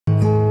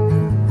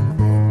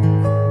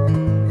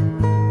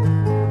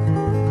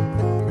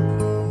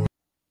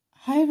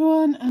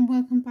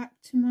back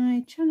to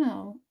my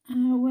channel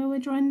where we're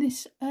drawing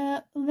this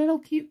little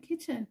cute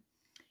kitten.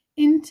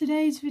 In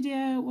today's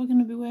video we're going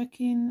to be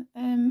working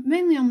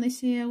mainly on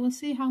this ear. We'll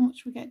see how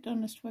much we get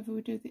done as to whether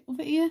we do the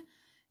other ear,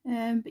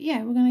 but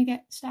yeah, we're going to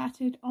get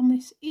started on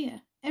this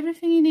ear.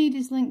 Everything you need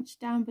is linked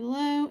down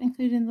below,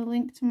 including the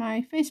link to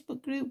my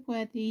Facebook group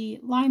where the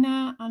line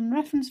art and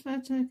reference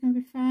photo can be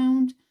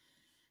found.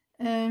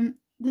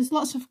 There's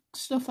lots of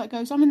stuff that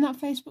goes on in that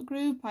Facebook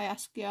group. I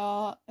ask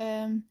your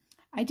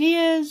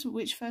ideas,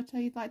 which photo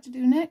you'd like to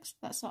do next,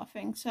 that sort of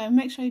thing. So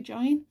make sure you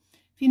join.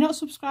 If you're not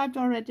subscribed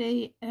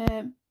already,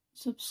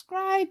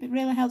 subscribe. It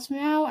really helps me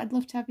out. I'd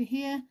love to have you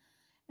here.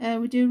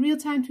 We do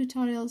real-time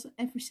tutorials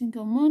every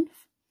single month.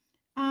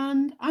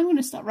 And I'm going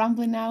to stop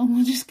rambling now and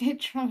we'll just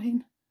get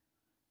drawing.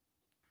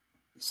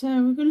 So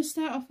we're going to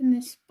start off in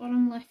this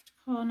bottom left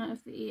corner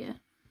of the ear,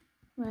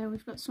 where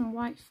we've got some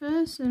white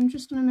fur. So I'm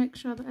just going to make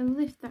sure that I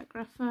lift that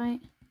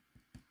graphite.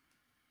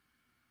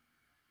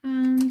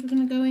 And we're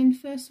going to go in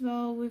first of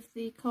all with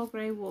the coal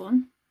grey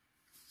one.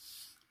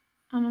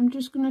 And I'm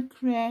just going to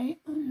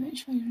create, make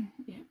sure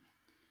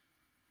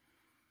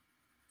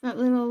that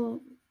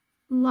little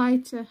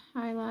lighter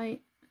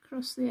highlight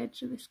across the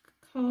edge of this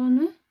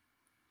corner.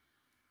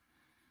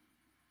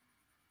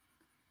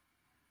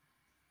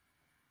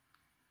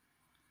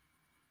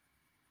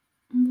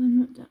 And then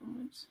look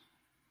downwards.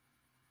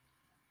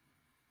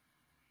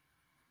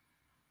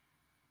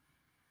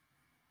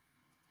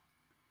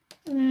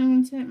 And then I'm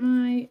going to take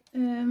my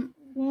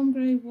warm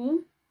grey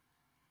wool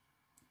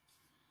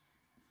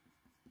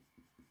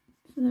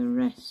for the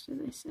rest of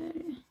this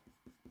area.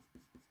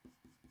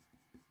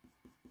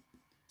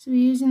 So we're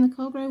using the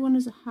coal grey one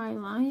as a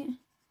highlight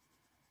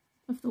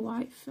of the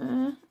white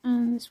fur,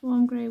 and this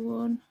warm grey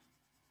one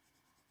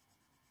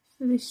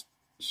for this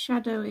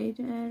shadowed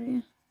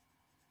area.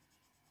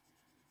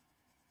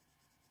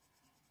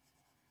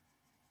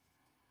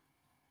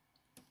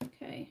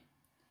 Okay.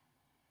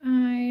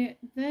 I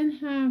then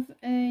have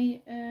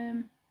a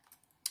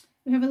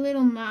we have a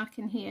little mark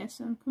in here,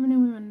 so I'm coming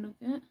in with a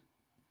nugget,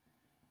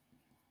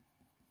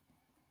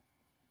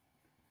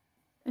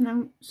 and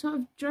I'm sort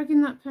of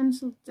dragging that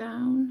pencil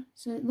down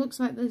so it looks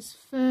like there's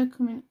fur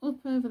coming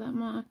up over that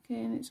marker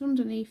and it's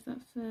underneath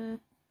that fur,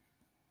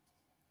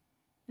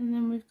 and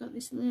then we've got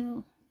this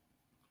little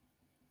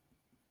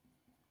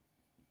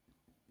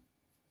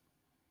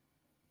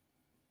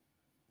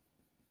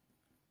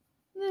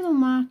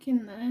mark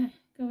in there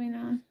going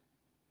on.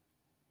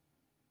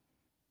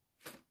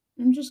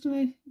 I'm just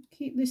going to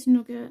keep this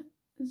nugget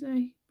as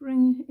I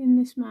bring in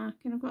this mark,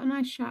 and I've got a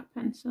nice sharp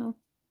pencil.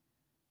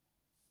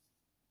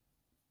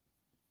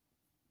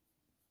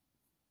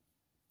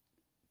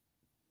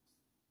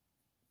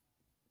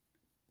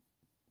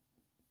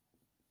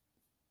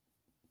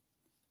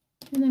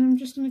 And then I'm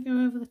just going to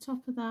go over the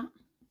top of that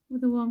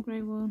with the warm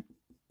grey one.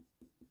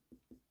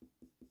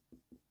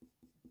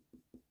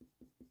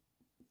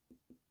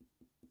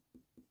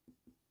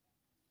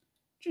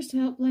 Just to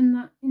help blend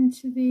that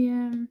into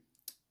the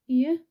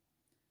ear.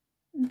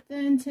 And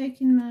then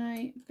taking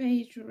my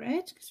beige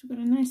red, because we've got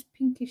a nice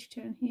pinkish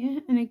tone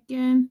here, and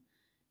again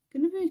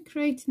going to be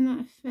creating that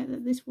effect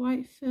that this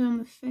white fur on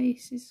the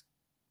face is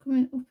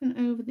coming up and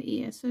over the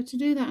ear. So to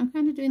do that I'm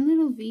kind of doing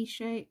little V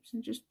shapes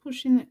and just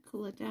pushing that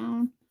colour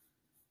down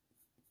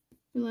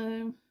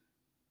below.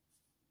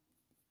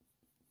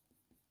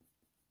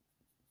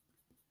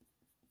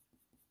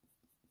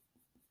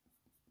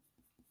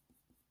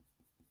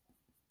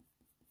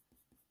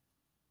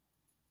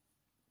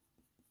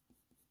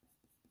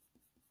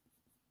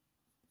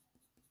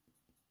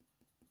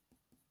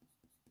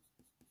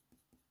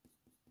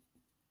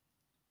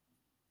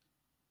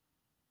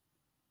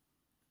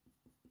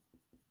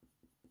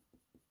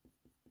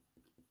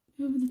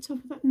 Over the top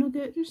of that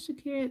nugget, just to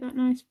create that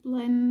nice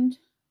blend,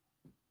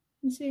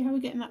 and see how we're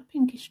getting that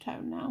pinkish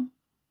tone now.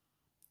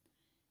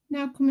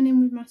 Now coming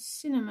in with my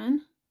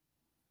cinnamon,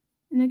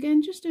 and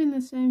again just doing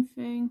the same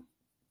thing,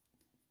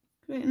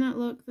 creating that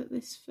look that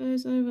this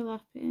fur's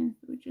overlapping,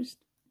 but we're just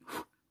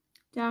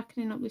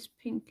darkening up this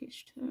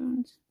pinkish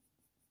tones,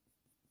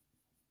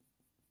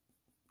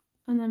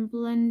 and then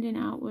blending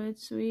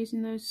outwards, so we're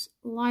using those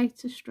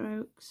lighter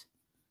strokes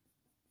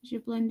as you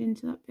blend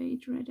into that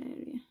beige red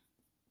area.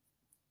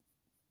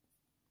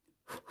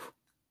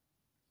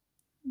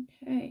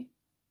 Okay.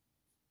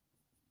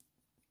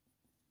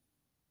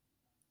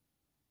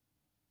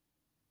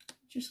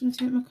 Just going to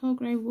take my coal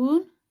grey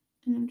one,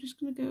 and I'm just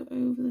going to go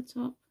over the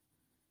top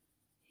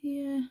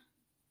here.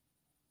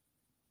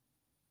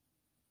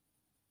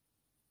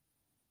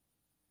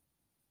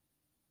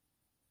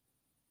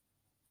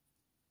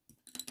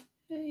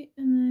 Okay,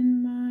 and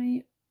then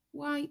my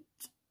white.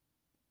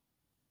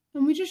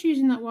 And we're just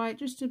using that white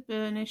just to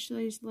burnish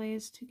these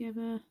layers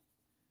together.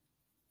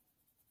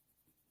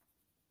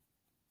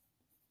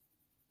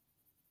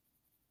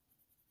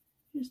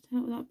 Just to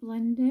help that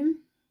blending.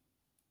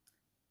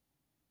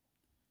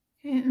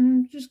 Okay, and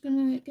I'm just going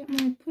to get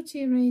my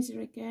putty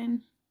eraser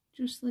again,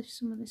 just lift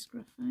some of this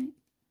graphite.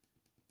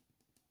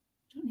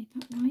 Don't need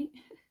that white.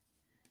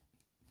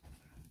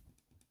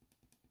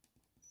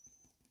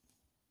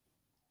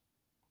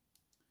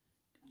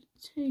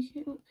 take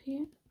it up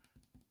here.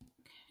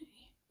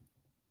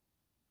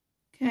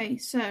 Okay,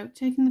 so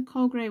taking the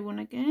coal grey one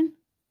again.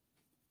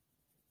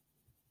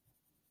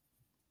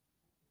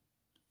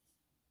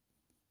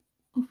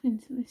 Up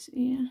into this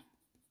ear.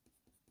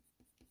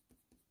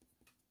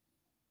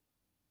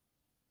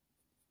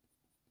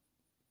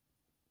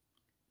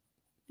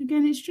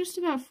 Again, it's just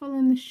about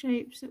following the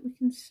shapes that we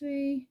can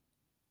see.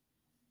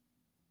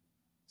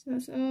 So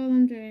that's all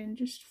I'm doing,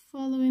 just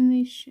following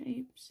these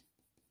shapes.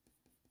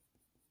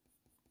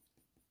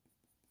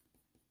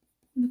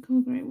 The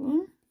coal grey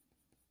one.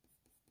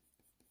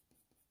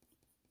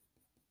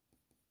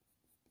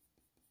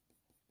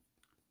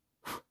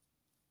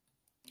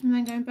 And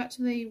then going back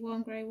to the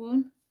warm grey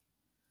one.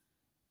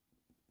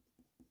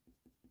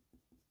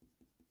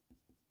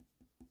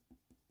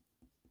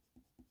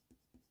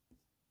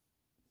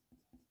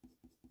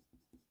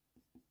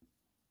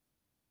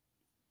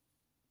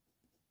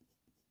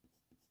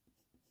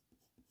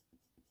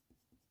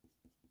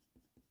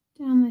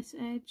 Down this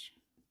edge.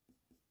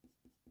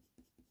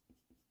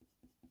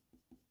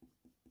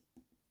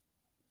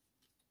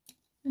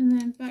 And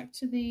then back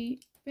to the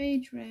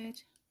beige red.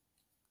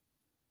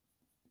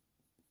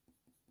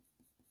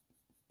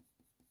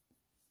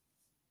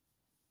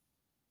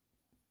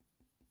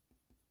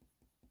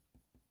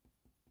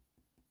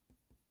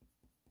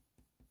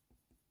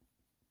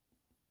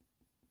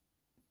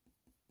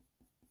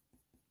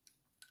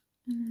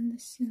 And then the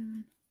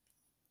cinnamon.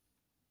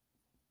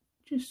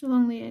 Just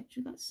along the edge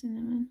of that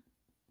cinnamon.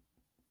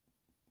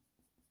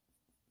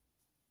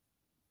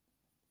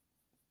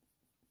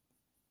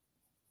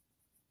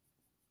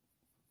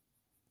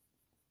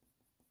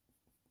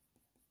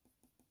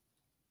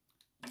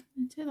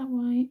 And take that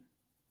white.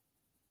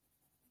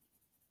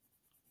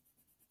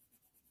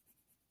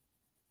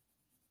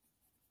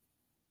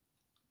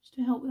 Just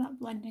to help with that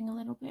blending a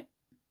little bit.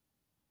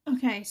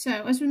 Okay, so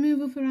as we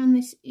move up around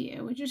this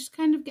ear, we're just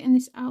kind of getting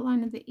this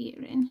outline of the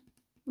ear in.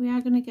 We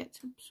are going to get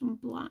to some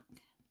black.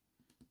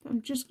 But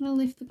I'm just going to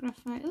lift the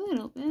graphite a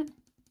little bit.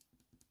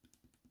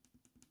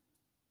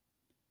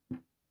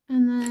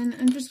 And then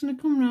I'm just going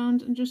to come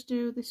around and just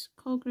do this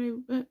coal grey,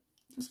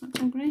 that's not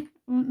coal grey,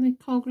 I want the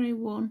coal grey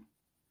one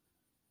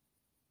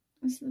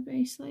as the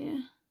base layer.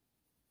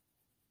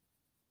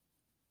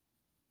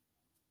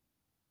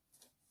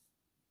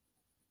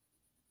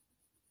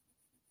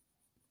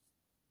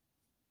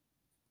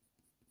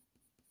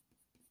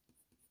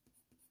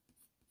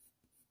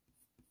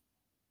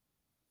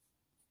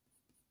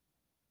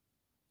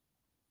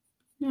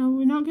 Now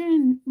we're not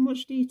getting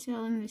much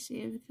detail in this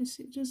here because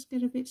it does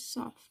get a bit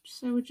soft,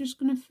 so we're just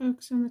going to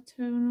focus on the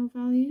tonal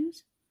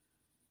values.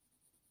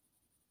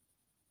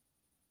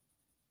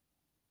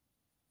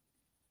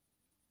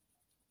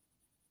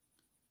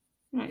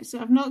 Right, so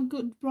I've not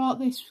brought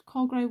this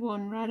coal grey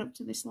one right up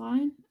to this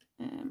line.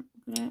 I'm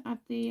going to add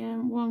the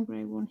warm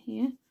grey one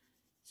here.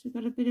 So we've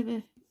got a bit of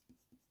a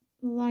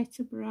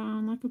lighter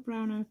brown, like a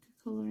brown ochre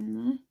colour in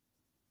there.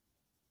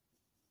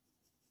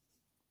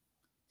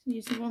 So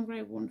use the warm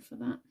grey one for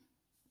that.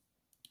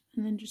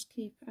 And then just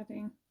keep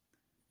adding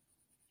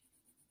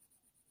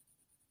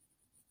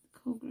the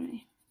coal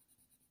grey.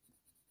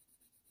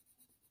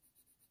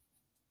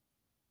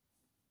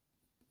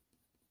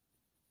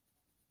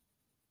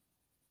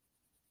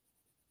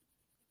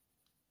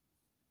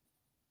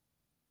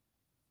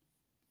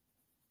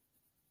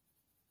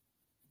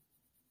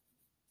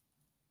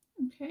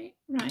 Okay,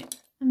 right,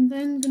 and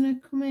then going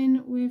to come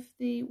in with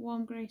the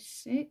warm grey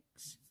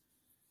 6,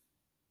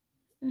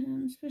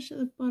 especially at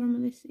the bottom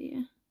of this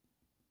ear.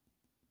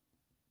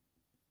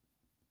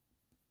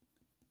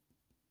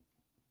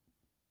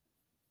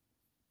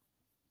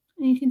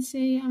 And you can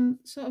see I'm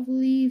sort of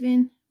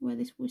leaving where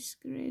this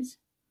whisker is.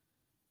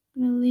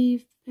 I'm going to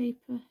leave the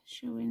paper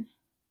showing.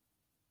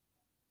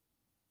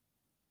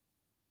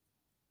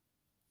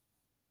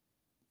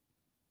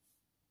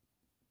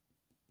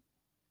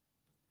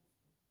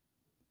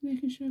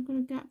 Making sure I've got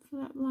a gap for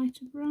that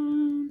lighter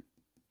brown.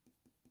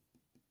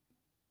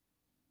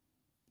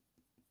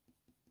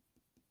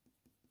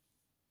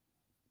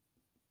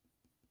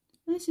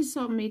 And this is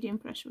sort of medium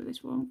pressure with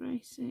this warm grey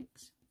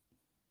 6.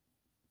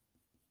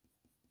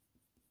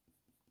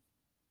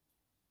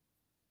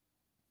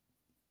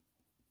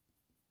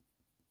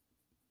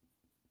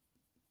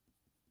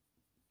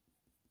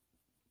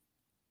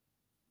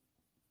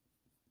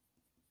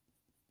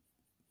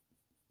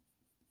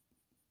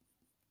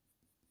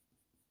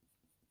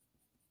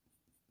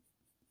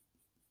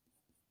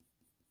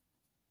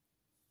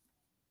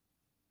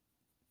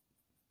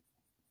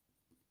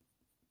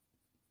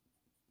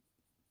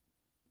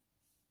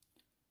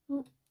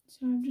 Oh,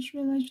 so I've just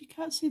realised you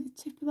can't see the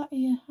tip of that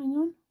ear. Hang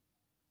on.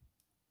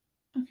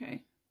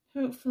 Okay,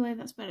 hopefully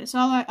that's better. So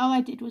all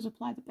I did was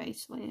apply the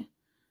base layer.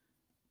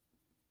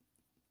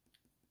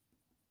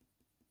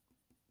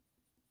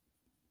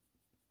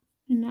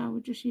 And now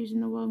we're just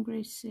using the warm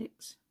grey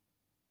 6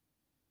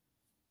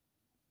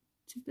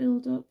 to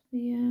build up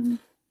the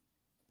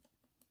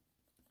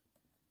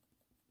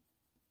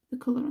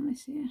colour on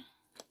this ear.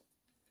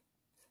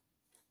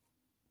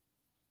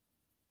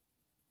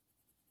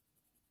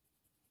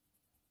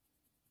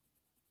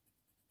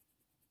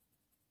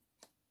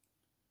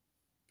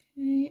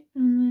 Okay,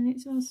 and then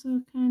it's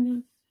also kind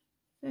of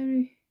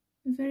a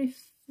very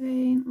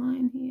faint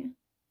line here.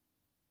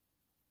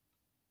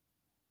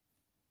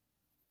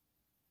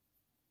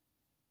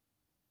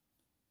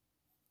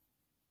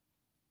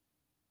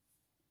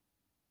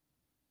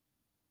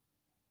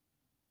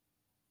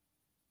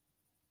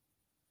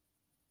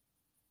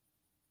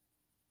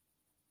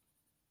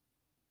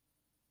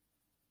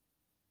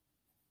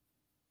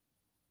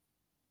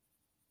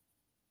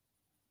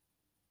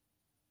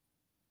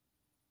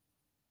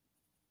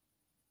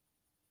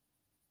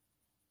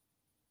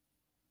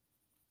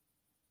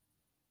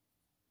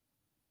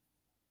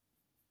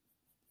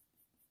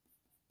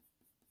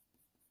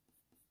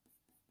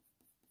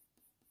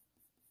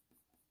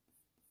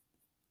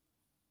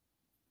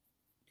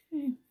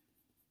 Okay,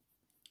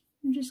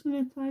 I'm just going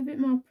to apply a bit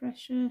more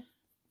pressure,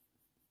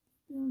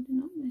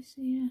 building up this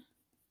ear.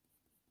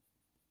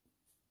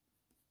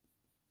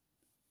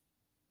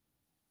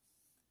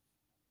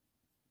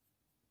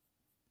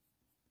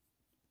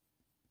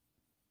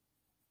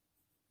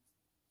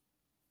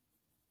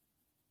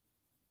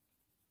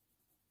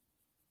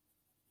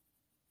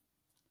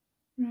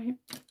 Right,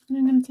 and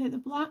I'm going to take the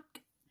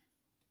black,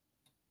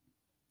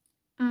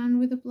 and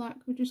with the black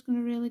we're just going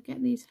to really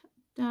get these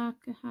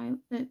darker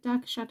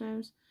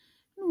shadows.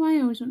 I don't know why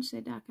I always want to say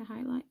darker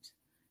highlights.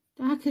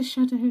 Darker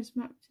shadows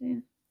mapped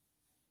in.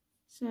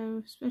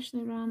 So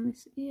especially around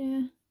this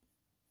ear.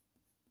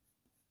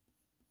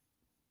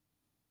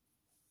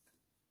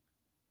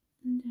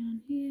 And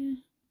down here.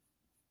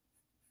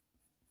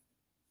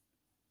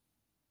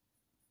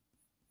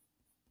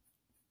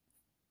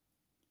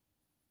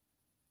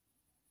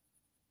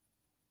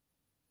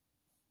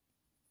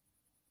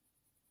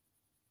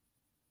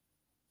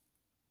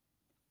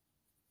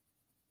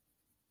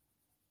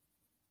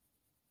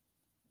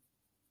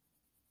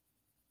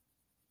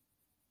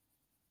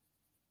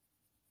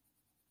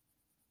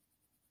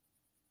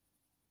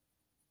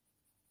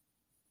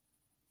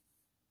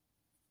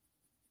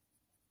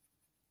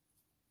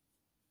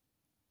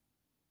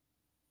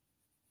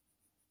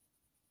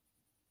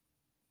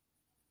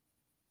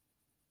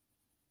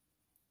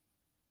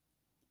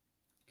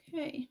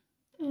 Okay,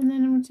 and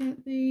then I'm going to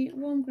take the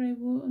warm grey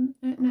one,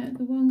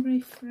 the warm grey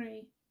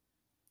 3,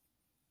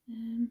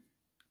 and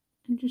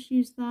just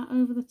use that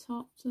over the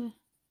top to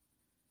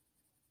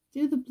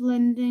do the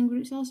blending, but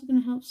it's also going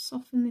to help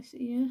soften this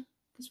ear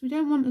because we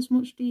don't want as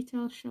much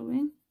detail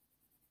showing.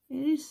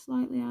 It is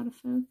slightly out of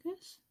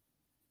focus.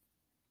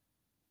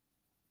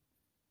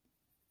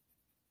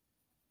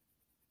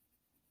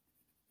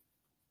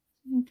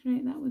 So you can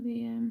create that with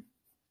the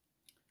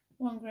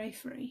warm grey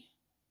 3.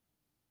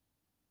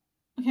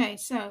 Okay,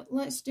 so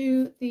let's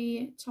do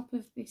the top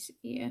of this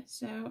ear.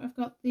 So I've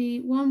got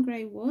the warm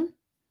grey 1,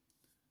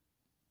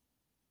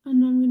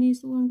 and I'm going to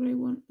use the warm grey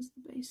 1 as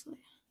the base layer.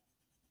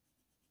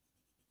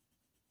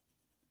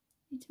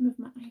 Need to move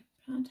my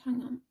iPad,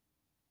 hang on.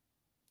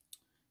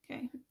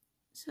 Okay,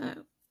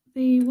 so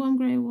the warm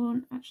grey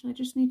 1, actually I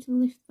just need to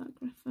lift that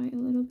graphite a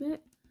little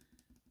bit.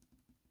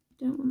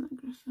 Don't want that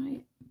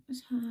graphite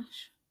as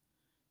harsh.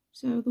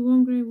 So the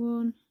warm grey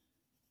 1,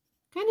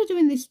 kind of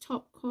doing this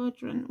top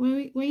quadrant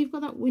where you've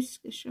got that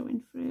whisker showing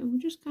through. We're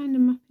just kind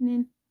of mapping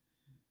in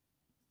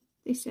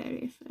this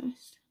area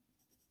first.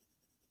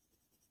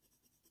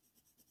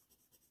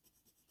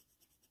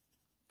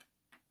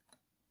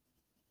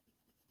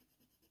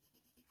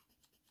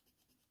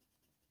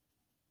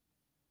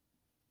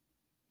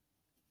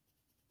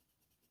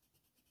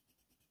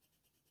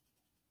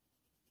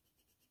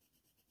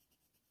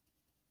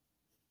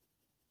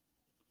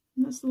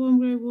 And that's the warm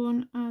grey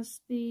 1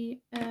 as the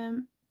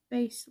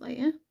base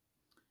layer.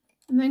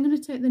 And then I'm going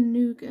to take the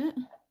Nougat.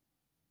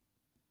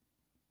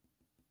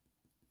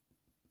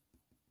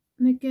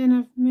 And again,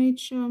 I've made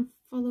sure I'm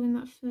following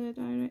that fur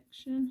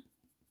direction.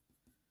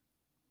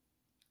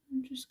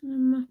 I'm just going to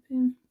map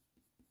in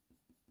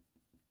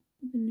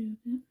with the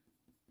Nougat.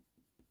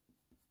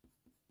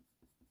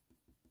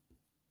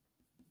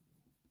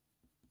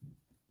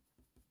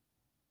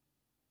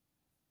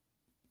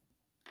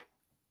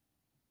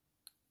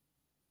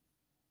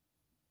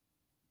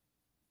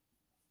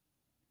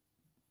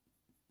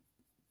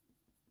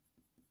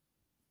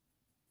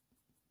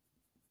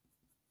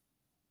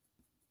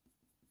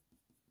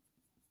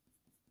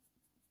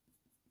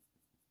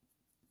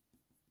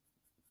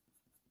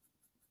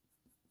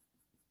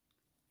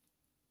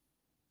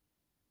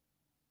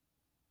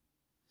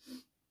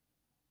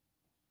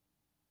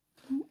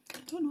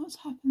 I don't know what's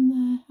happened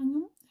there. Hang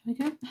on. There we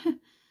go.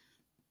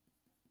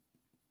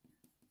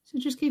 So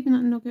just keeping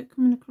that nugget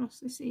coming across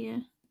this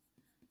ear.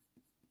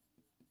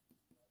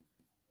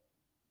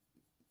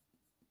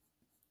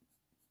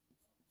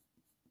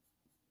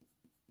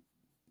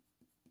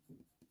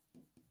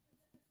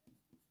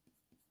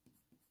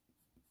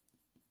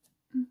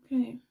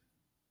 Okay.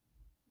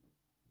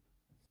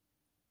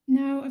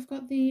 Now I've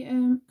got the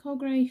Coal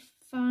Grey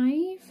 5,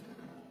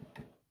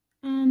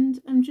 and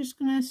I'm just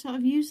going to sort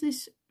of use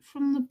this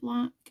from the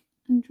black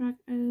and drag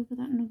over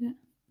that nugget.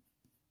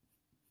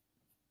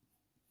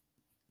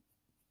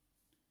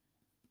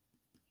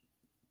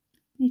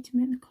 Need to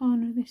make the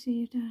corner of this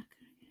ear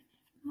darker again.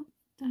 If not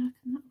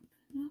darken that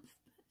up enough,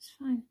 but it's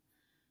fine.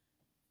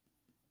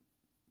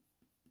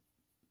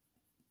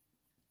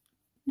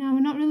 Now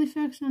we're not really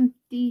focusing on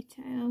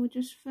detail, we're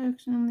just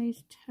focusing on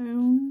these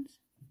tones.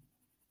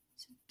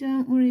 So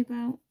don't worry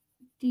about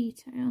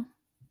detail.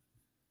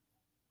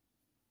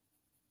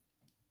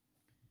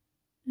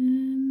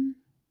 Bring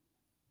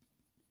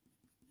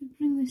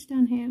this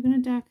down here. I'm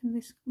going to darken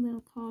this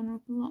little corner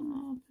up a lot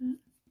more, but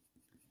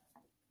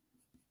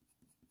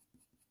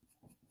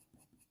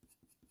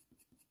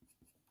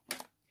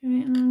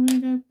okay, and I'm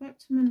going to go back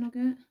to my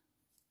Nougat.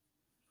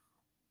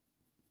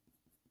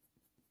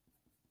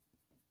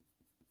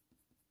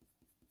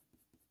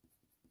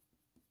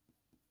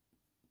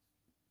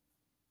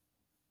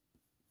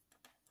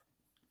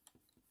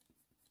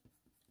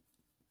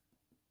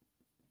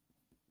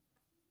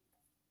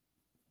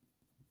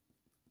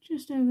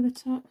 Just over the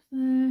top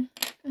there,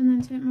 and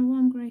then take my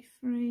warm grey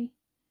 3.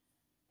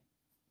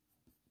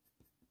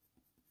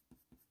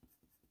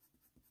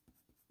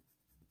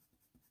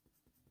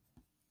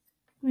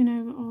 Going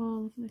over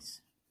all of this.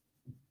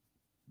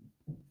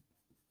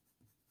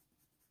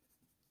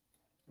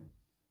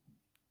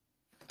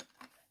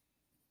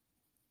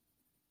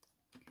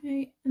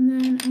 Okay, and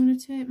then I'm going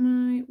to take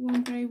my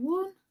warm grey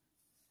 1.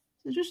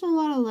 So just a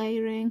lot of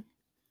layering.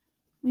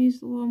 We use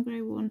the warm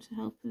grey 1 to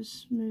help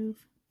us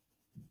move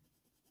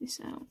this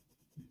out.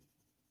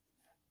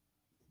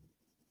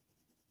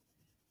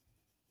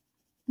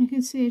 You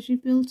can see as you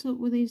built up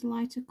with these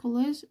lighter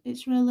colours,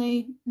 it's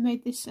really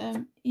made this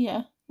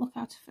ear look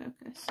out of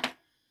focus. I'm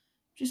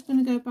just going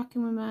to go back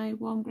in with my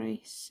warm grey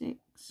 6.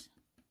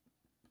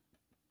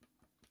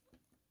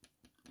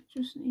 I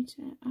just need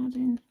to add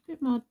in a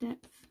bit more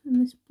depth in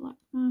this black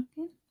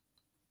marking.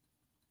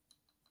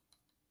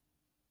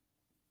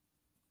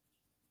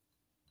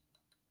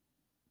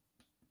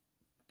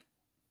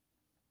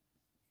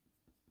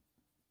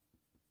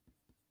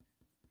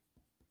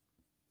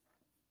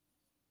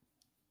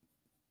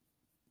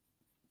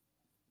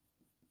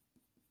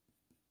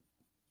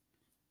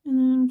 And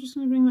then I'm just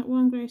going to bring that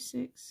warm grey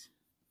 6,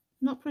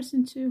 not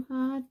pressing too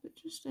hard, but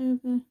just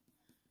over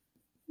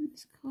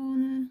this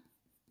corner.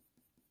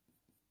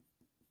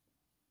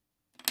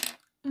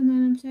 And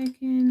then I'm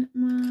taking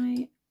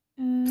my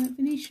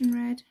Venetian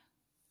Red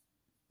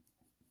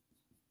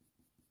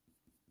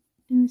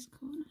in this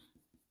corner.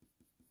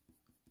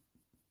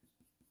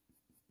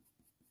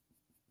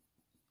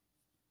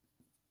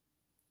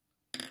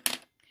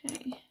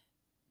 Okay,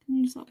 can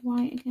use that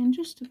white again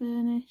just to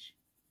burnish.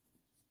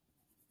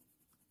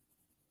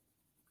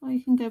 Or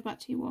you can go back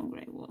to your warm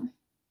grey 1.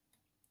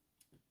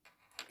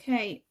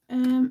 Okay,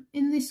 in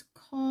this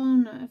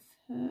corner of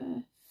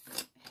her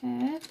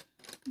hair,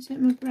 I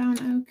take my brown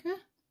ochre.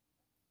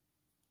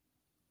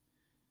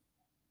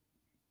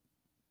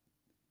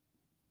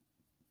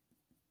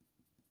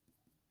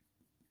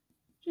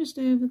 Just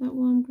over that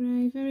warm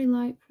grey, very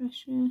light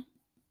pressure.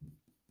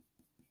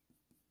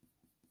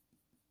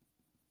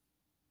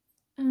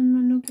 And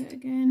my Nougat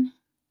again.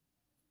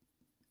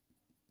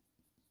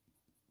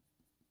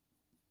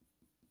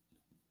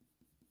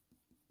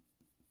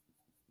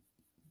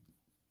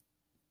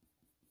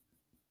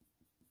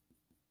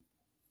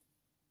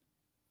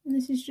 And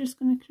this is just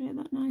going to create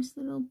that nice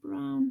little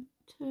brown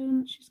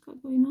tone that she's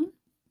got going on.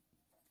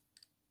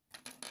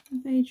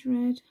 Beige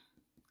red,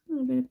 a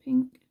little bit of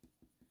pink,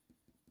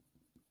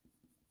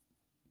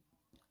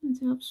 and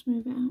to help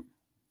smooth it out.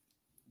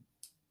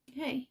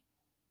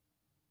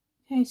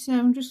 Okay, so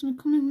I'm just going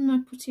to come in with my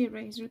putty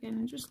eraser again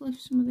and just lift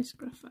some of this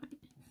graphite.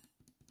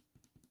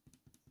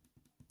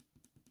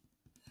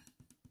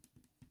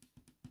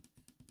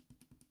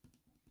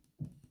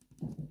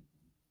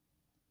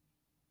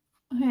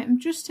 Okay, I'm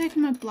just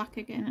taking my black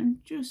again. I'm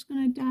just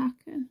going to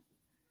darken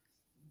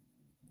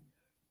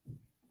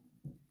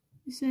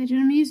this edge, and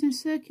I'm using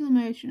circular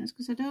motions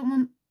because I don't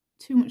want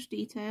too much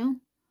detail.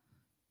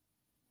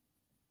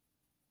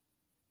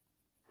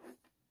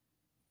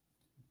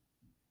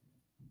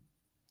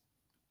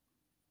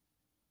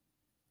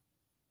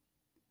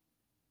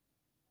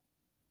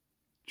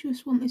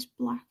 Just want this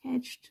black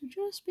edge to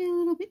just be a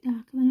little bit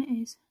darker than it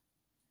is.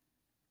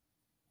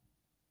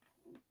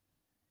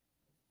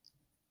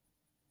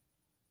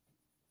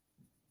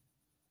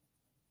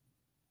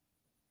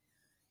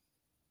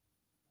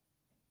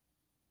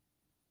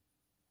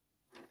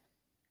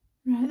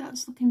 Right,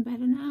 that's looking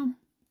better now.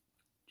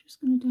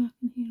 Just going to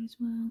darken here as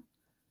well.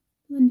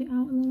 Blend it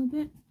out a little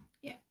bit.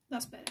 Yeah,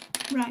 that's better.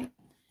 Right,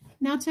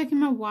 now taking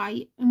my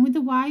white, and with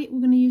the white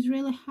we're going to use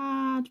really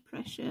hard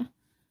pressure.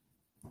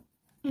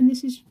 And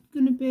this is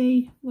going to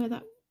be where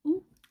that,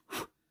 oh,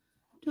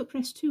 don't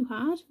press too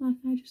hard like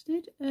I just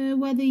did,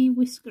 where the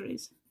whisker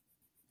is.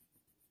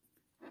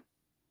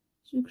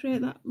 So we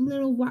create that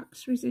little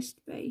wax resist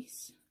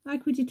base,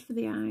 like we did for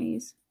the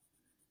eyes.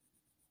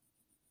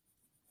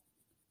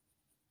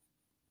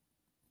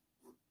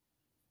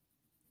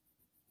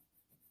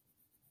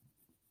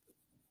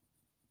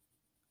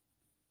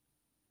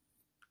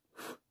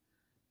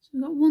 So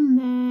we've got one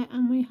there,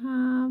 and we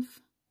have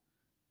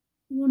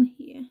one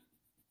here.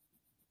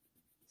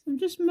 I'm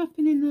just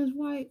mapping in those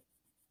white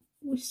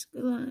whisker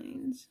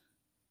lines.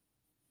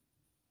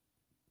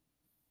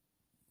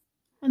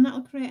 And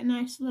that'll create a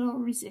nice little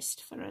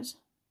resist for us.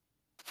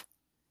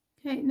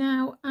 Okay,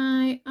 now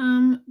I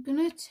am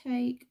going to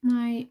take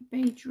my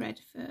Beige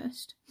Red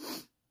first.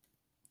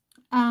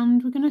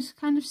 And we're going to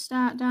kind of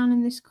start down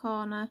in this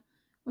corner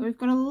where we've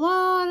got a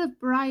lot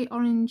of bright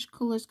orange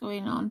colours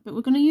going on. But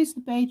we're going to use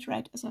the Beige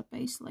Red as our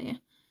base layer.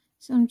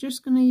 So I'm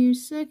just going to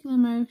use circular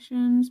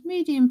motions,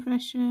 medium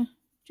pressure,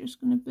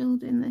 just going to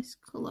build in this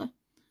colour.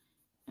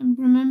 And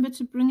remember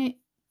to bring it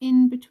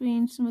in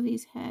between some of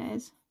these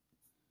hairs.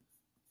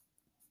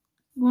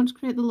 We want to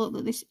create the look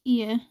that this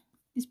ear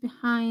is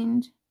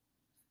behind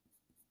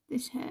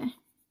this hair.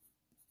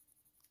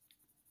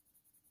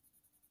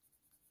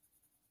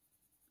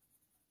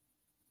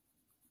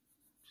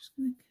 Just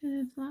going to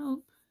curve that up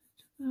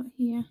to about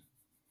here.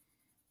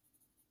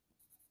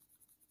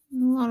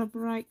 A lot of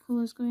bright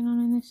colours going on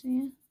in this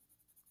ear.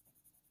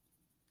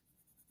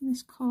 In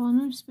this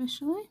corner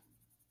especially.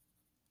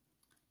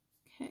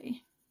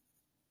 Okay.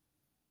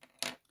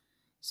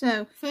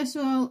 So, first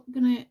of all, I'm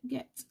going to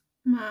get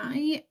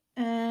my,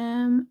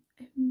 I'm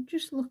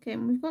just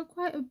looking, we've got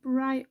quite a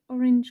bright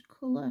orange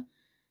colour.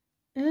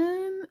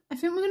 I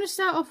think we're going to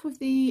start off with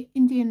the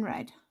Indian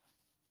Red.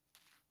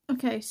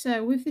 Okay,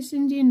 so with this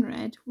Indian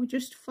Red, we're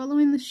just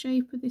following the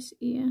shape of this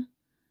ear.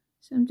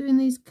 So I'm doing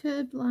these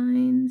curved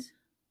lines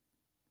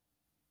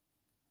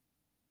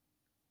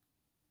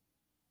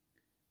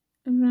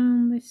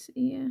around this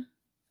ear.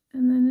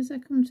 And then as I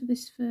come to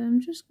this fur,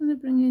 I'm just going to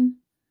bring in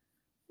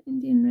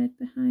Indian Red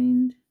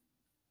behind.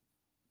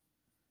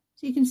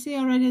 So you can see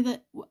already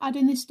that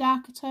adding this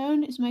darker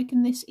tone is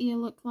making this ear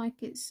look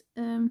like it's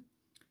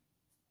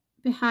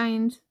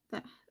behind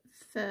that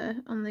fur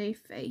on the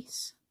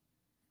face.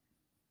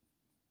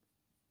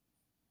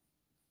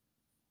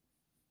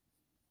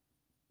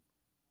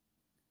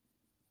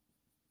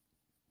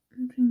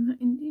 And bring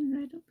that Indian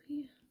Red up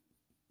here.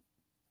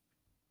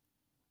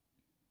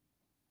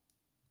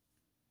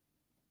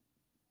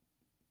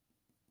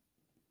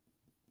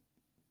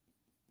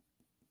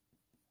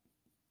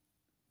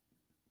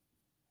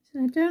 So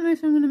I don't know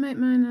if I'm going to make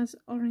mine as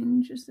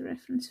orange as the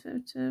reference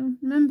photo.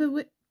 Remember,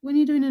 when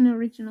you're doing an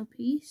original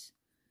piece,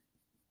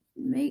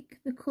 make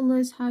the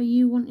colours how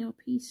you want your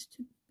piece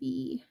to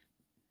be.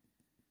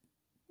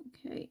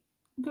 Okay,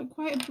 I've got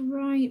quite a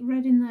bright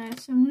red in there,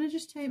 so I'm going to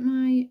just take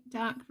my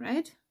dark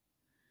red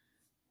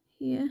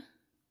here.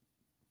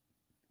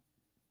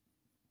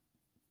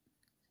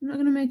 I'm not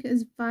going to make it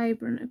as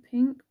vibrant a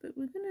pink, but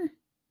we're going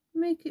to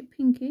make it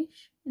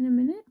pinkish in a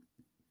minute.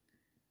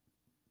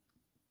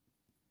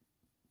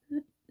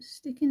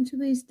 Sticking to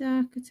these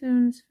darker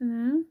tones for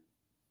now.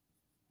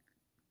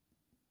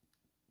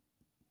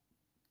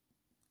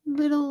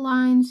 Little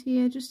lines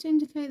here just to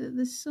indicate that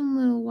there's some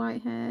little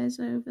white hairs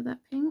over that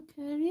pink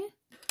area.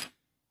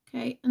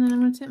 Okay, and then I'm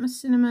going to take my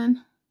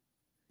cinnamon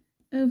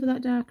over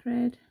that dark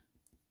red.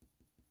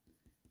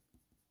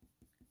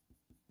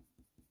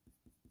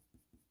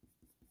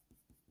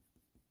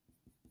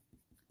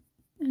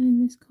 And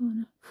in this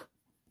corner.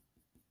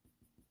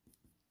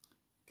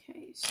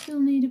 Okay, still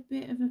need a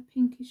bit of a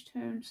pinkish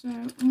tone, so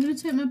I'm going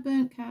to take my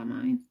burnt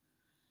carmine.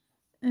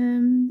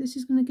 This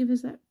is going to give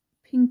us that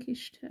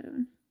pinkish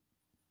tone.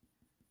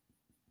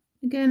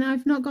 Again,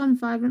 I've not gone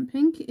vibrant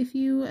pink. If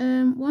you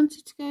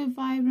wanted to go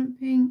vibrant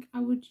pink,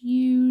 I would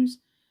use,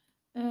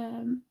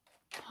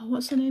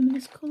 what's the name of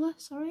this colour?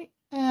 Sorry,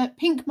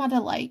 Pink Madder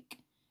Lake.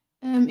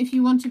 If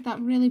you wanted that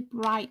really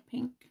bright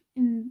pink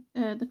in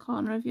the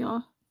corner of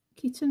your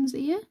kitten's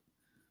ear.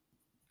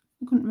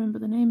 I couldn't remember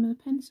the name of the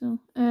pencil.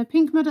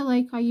 Pink Madder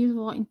Lake I use a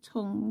lot in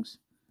tongues,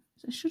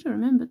 so I should have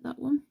remembered that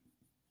one.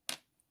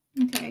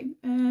 Okay,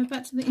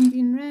 back to the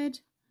Indian Red.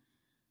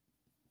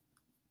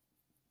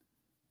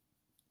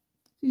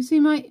 So you see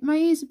my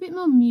ear's a bit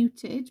more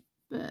muted,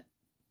 but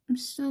I'm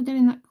still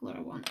getting that colour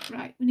I want.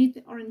 Right, we need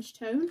the orange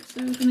tone,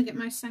 so we're going to get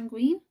my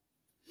Sanguine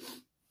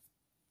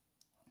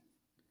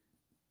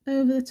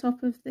over the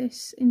top of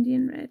this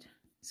Indian Red.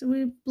 So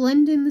we're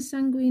blending the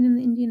Sanguine and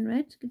the Indian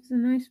Red to give us a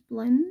nice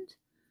blend.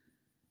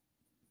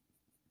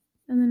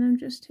 And then I'm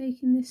just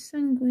taking this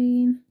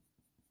Sanguine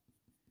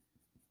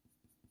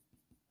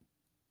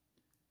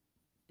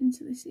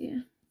into this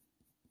ear.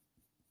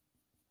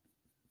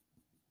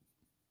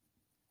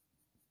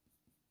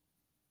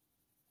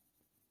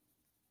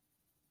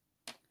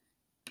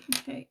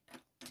 Okay,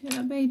 so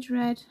that Beige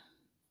Red,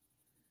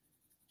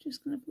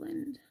 just going to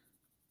blend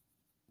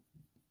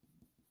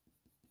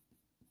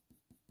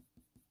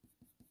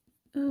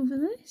over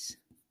this.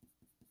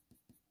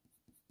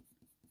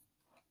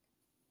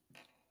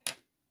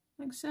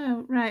 Like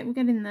so. Right, we're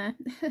getting there.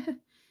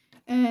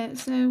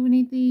 So we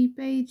need the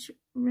Beige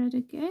Red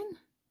again.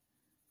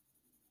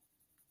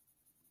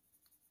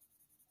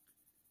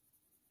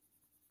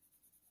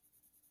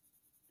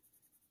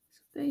 So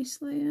base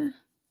layer.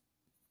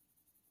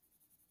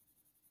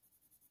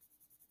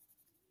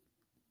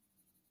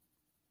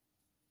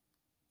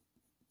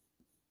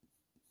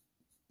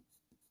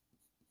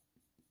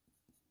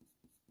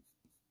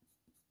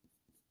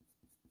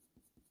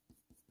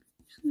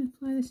 just going to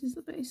apply this as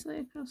the base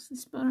layer across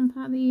this bottom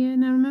part of the ear.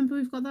 Now remember,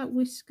 we've got that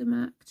whisker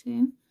marked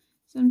in,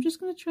 so I'm just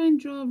going to try and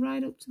draw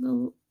right up to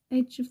the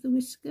edge of the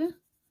whisker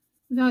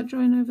without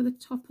drawing over the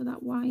top of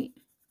that white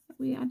that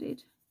we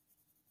added.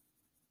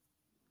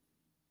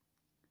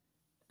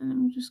 And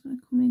then we're just going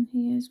to come in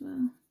here as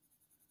well.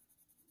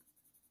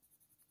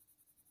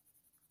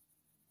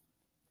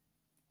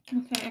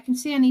 Okay, I can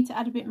see I need to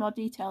add a bit more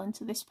detail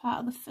into this part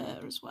of the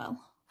fur as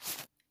well.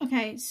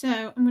 Okay,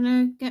 so I'm going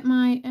to get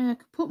my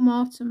Caput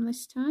Mortuum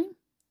this time.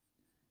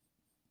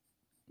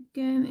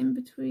 Again, in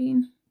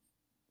between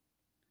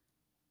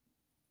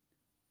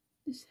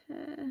this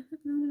hair. And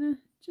I'm going to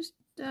just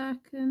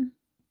darken.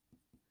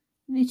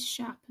 You need to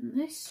sharpen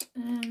this.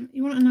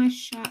 You want a nice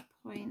sharp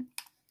point.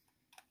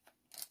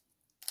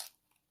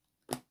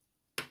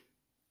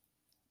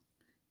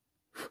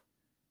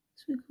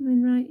 So we're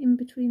coming right in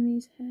between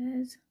these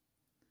hairs.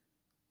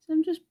 So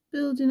I'm just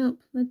building up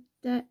the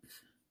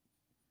depth,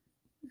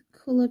 the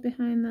colour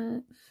behind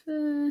the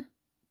fur.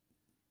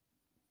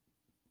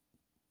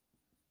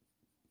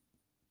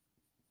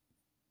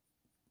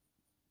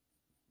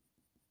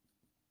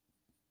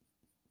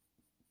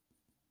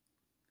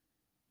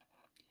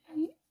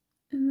 Okay,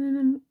 and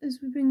then as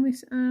we bring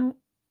this out,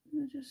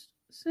 we'll just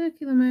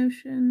circular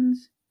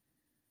motions.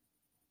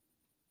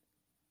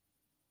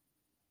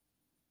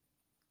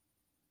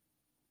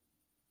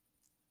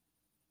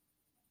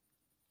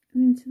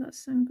 Into that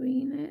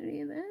sanguine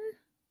area there.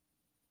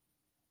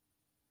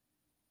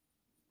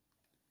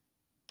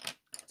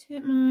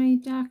 Take my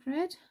dark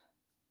red.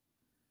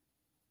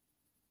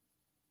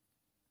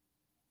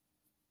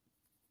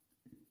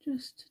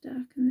 Just to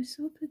darken this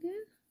up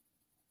again.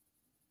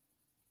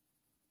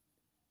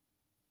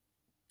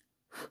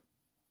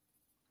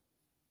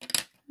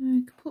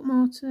 Caput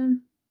Mortuum.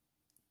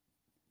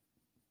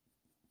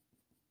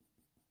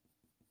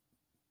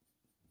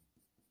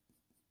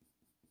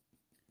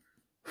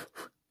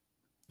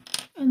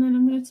 And then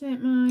I'm going to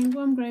take my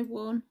warm grey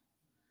one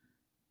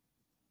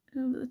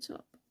over the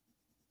top.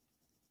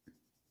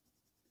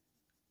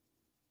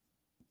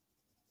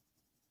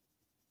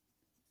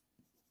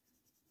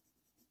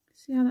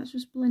 See how that's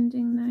just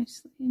blending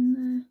nicely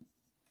in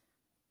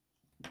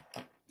there.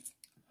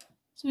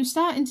 So we're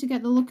starting to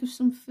get the look of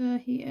some fur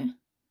here.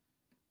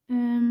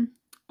 And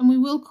we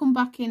will come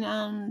back in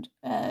and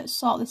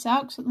sort this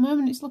out, because at the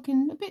moment it's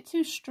looking a bit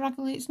too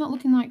straggly. It's not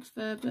looking like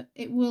fur, but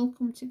it will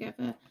come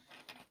together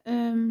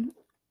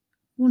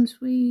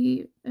once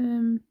we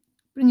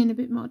bring in a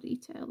bit more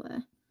detail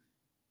there.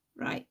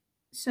 Right,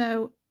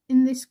 so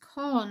in this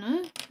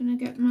corner, I'm going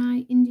to get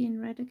my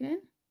Indian red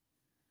again.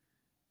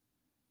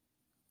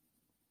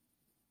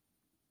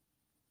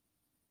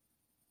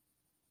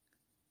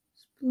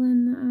 Just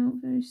blend that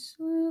out very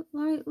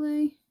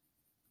lightly.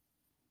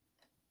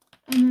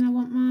 And then I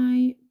want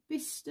my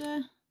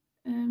Bistre,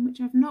 which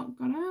I've not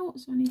got out,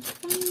 so I need to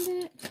find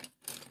it.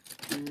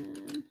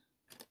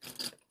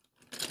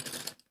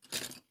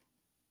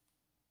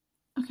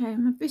 Okay,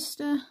 my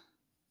Bistre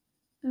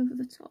over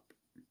the top.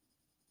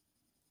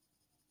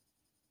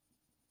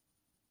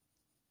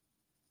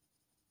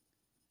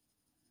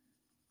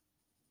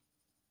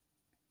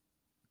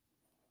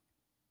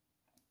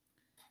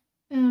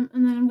 And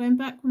then I'm going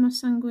back with my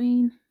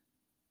Sanguine.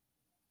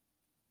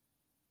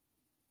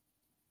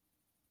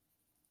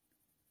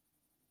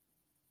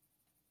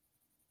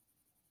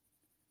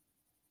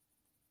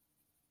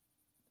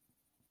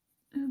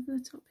 Over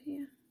the top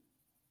here.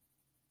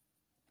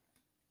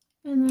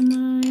 And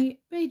then my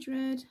Beige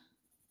Red.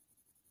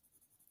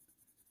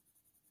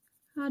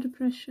 Harder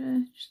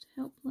pressure, just to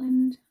help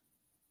blend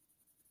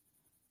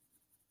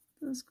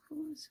those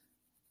colours.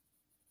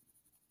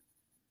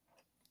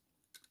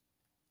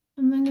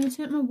 And then I'm going to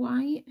take my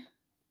white.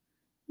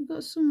 We've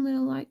got some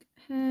little like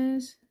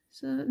hairs,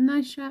 so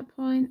nice sharp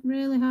point,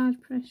 really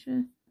hard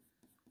pressure.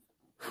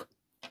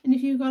 And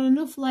if you've got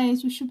enough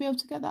layers, we should be able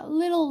to get that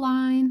little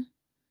line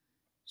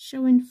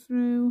showing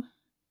through.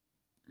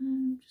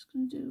 I'm just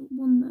going to do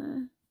one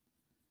there.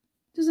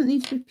 Doesn't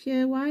need to be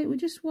pure white, we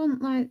just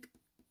want like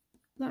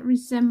that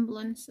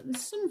resemblance that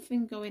there's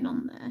something going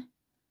on there,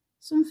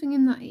 something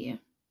in that ear.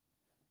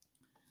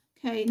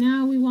 Okay,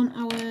 now we want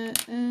our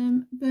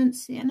burnt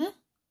sienna,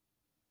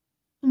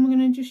 and we're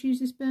going to just use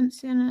this burnt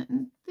sienna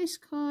in this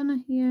corner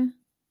here.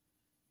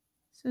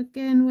 So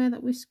again, where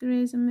that whisker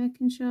is, I'm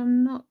making sure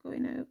I'm not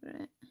going over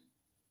it.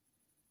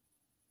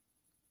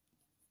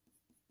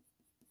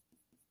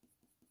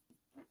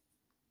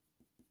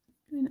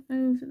 Going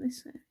over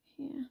this area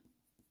here.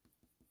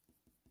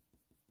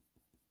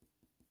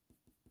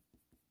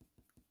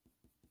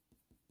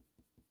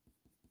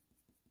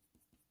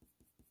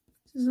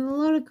 So there's a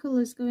lot of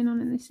colours going on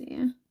in this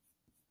ear.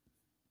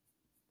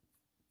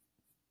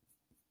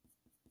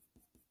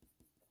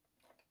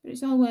 But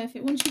it's all worth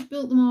it. Once you've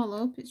built them all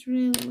up, it's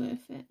really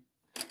worth it.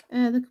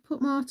 The Caput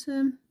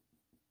Mortuum.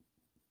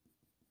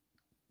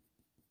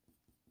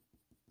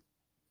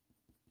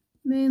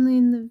 Mainly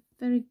in the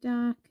very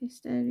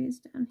darkest areas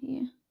down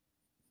here.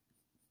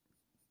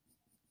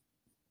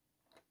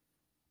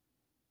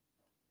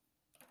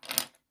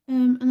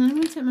 And then I'm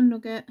going to take my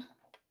Nougat.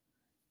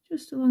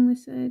 just along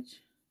this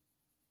edge.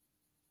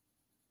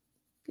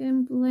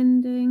 Again,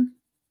 blending.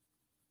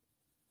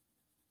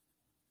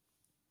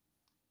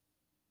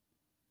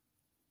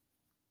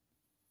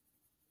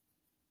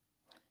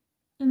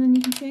 And then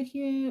you can take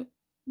your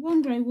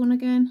warm grey one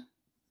again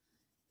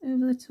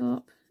over the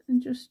top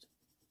and just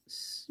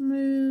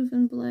smooth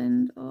and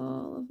blend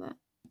all of that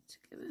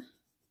together.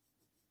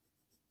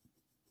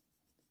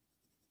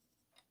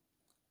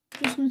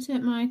 Just going to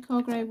take my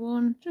coal grey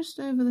one just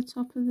over the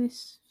top of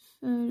this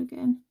fur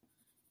again.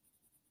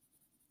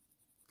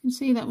 You can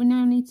see that we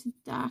now need to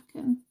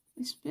darken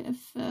this bit of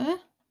fur,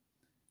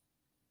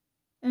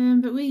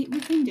 but we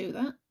can do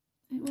that.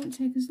 It won't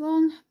take as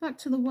long. Back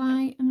to the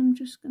white, and I'm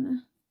just going to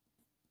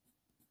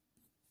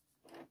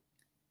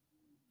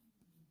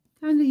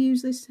kind of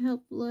use this to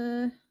help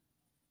blur,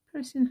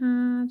 pressing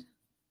hard.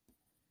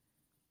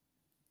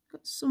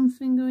 Got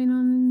something going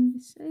on in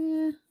this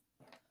area.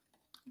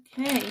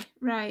 Okay,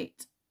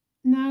 right.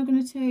 Now I'm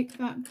going to take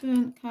that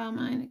burnt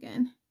carmine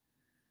again.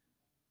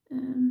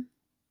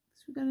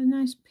 So we've got a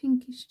nice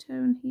pinkish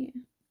tone here.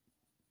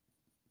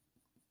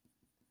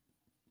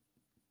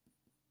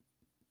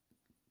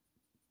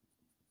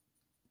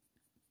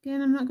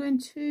 Again, I'm not going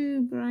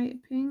too bright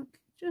pink,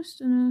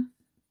 just enough.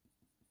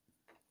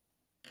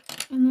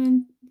 And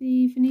then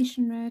the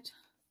Venetian Red.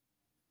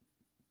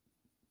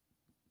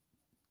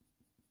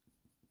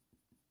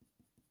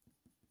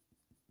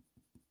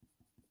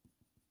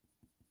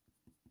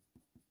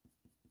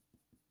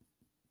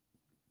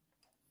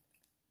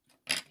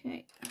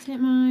 Okay, take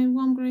my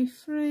warm grey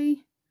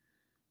 3.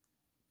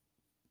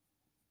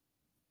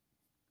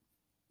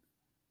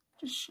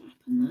 Just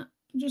sharpen that.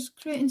 Just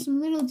creating some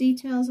little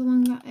details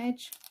along that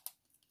edge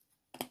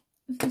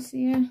of this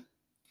ear.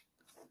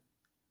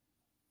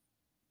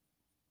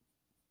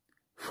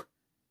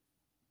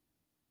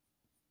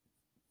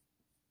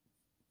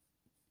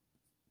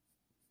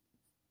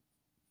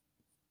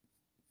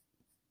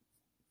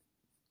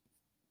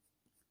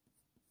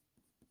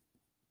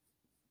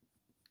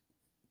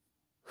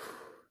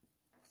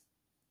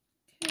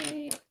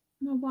 Okay,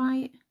 my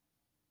white.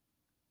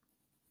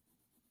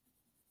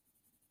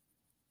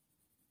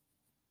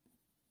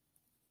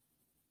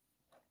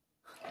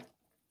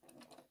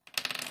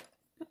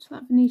 Back to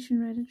that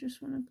Venetian Red, I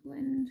just want to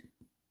blend.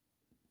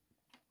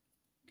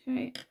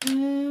 Okay,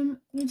 I'm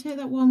going to take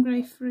that warm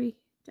grey 3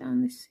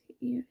 down this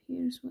ear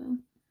here as well.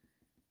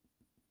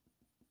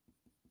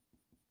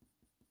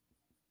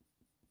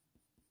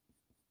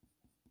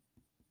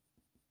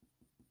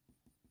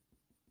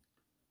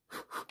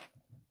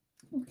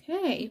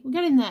 Okay, we're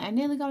getting there. I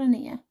nearly got an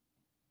ear.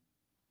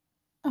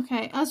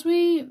 Okay, as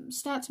we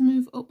start to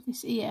move up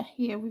this ear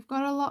here, we've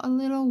got a lot of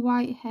little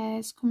white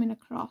hairs coming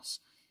across.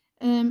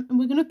 And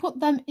we're going to put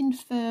them in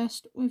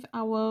first with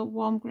our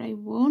warm grey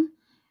 1.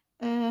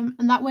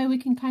 And that way we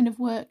can kind of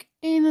work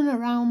in and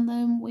around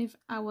them with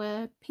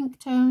our pink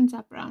tones,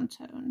 our brown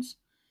tones.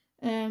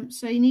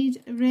 So you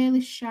need a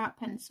really sharp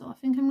pencil. I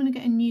think I'm going to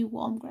get a new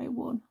warm grey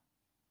 1.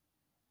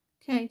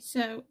 Okay,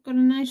 so got a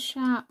nice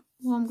sharp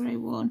warm grey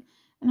 1.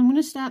 And I'm going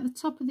to start at the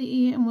top of the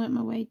ear and work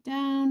my way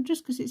down,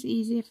 just because it's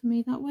easier for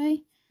me that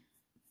way.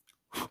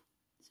 So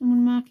I'm going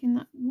to mark in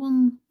that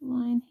one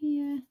line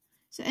here.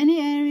 So any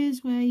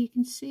areas where you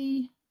can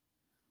see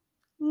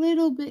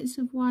little bits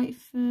of white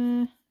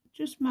fur,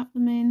 just map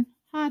them in.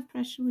 Hard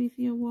pressure with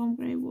your warm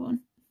grey 1.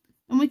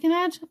 And we can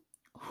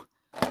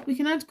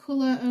add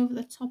colour over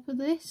the top of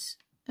this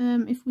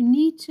if we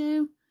need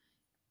to.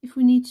 If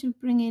we need to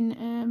bring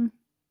in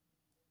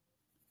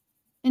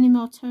any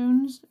more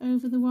tones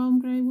over the warm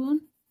grey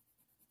 1,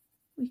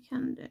 we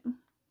can do.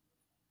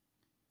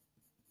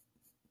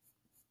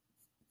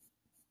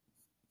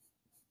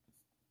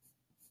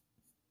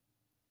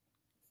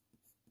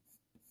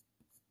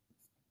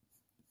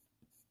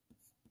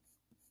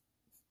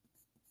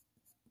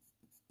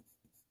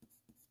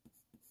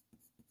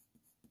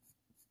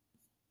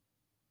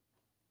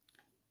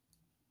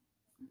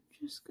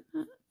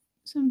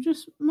 I'm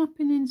just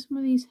mopping in some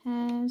of these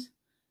hairs,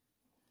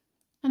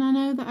 and I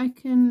know that I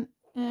can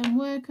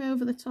work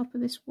over the top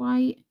of this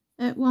white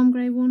warm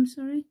grey 1,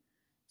 sorry.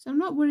 So I'm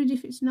not worried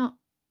if it's not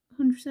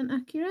 100%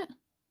 accurate,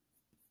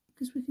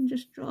 because we can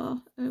just draw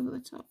over the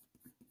top.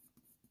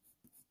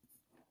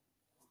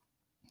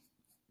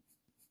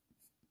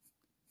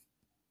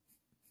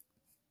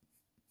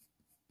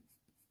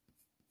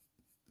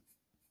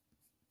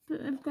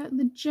 But I've got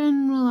the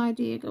general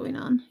idea going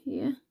on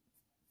here.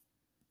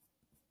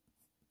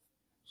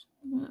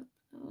 Work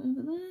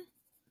over there.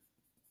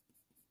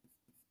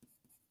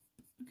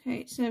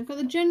 Okay, so I've got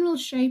the general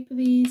shape of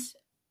these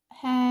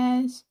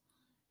hairs,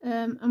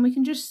 and we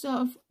can just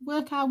sort of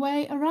work our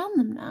way around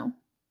them now.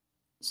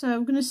 So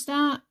I'm going to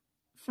start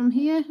from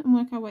here and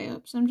work our way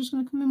up. So I'm just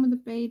going to come in with a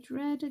beige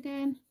red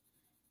again,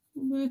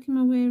 working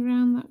my way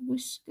around that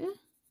whisker.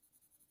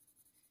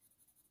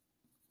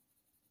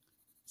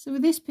 So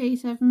with this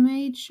piece, I've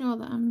made sure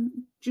that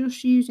I'm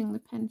just using the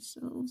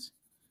pencils.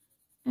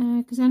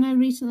 Because I know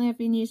recently I've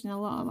been using a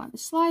lot of like the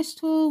slice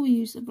tool. We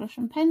use the brush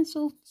and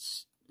pencil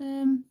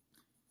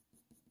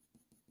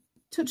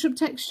touch up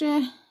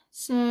texture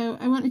So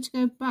I wanted to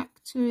go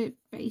back to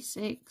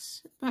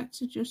basics, back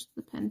to just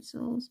the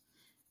pencils,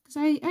 because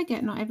I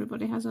get not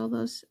everybody has all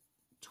those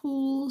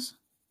tools.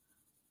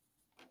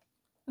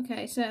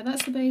 Okay, so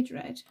that's the Beige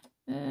Red.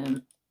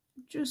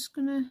 Just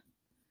gonna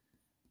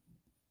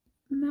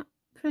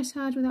press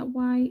hard with that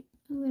white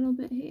a little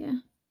bit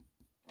here.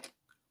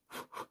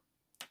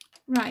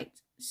 Right,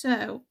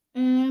 so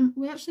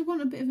we actually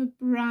want a bit of a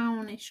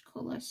brownish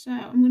colour, so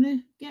I'm going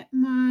to get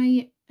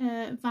my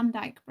Van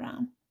Dyck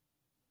Brown.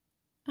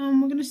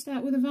 And we're going to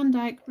start with a Van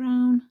Dyck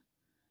Brown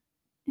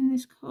in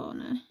this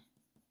corner.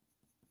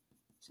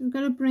 So we've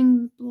got to bring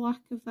the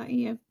black of that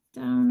ear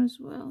down as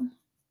well.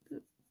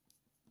 But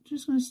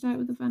just going to start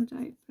with the Van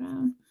Dyck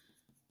Brown.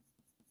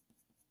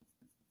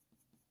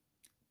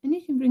 And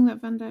you can bring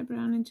that Van Dyck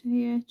Brown into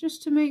here,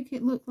 just to make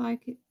it look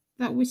like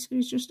that whisker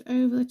is just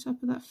over the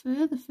top of that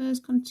fur. The fur's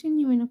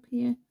continuing up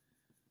here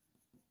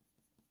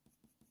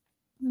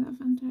with that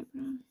Van Dyck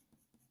Brown.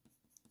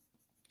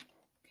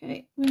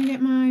 Okay, I'm going to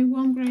get my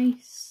warm grey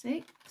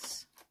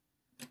 6.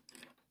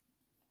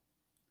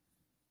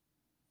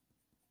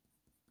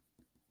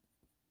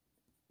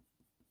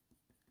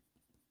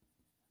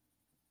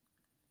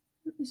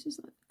 This is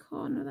like the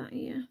corner of that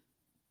ear.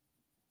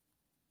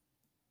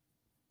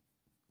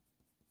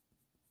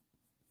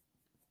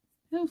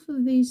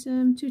 Hopefully these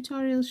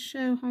tutorials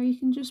show how you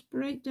can just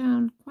break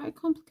down quite a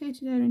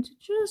complicated area into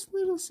just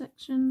little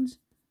sections.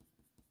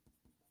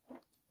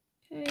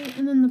 Okay,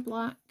 and then the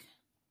black.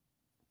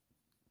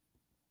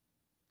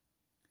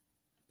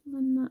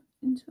 Blend that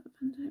into that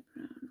Van Dyck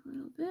Brown a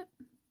little bit.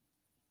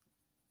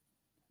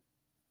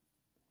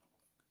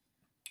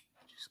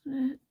 Just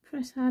going to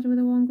press harder with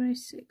a warm grey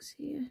 6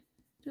 here.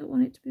 Don't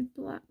want it to be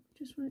black,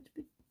 just want it to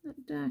be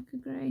that darker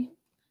grey.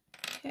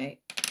 Okay,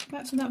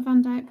 back to that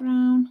Van Dyck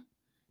Brown.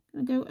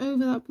 I'm going to go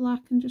over that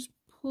black and just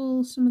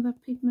pull some of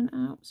that pigment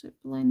out so it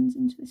blends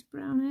into this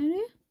brown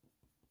area.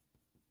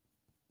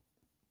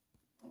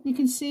 You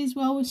can see as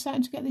well we're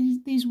starting to get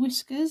these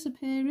whiskers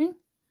appearing.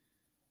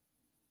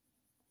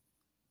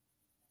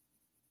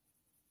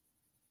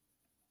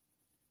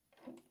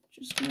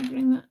 Just going to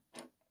bring that,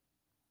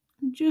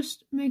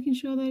 just making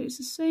sure that it's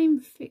the same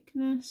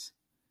thickness,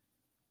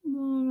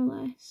 more or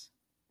less.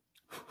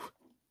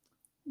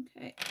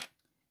 Okay.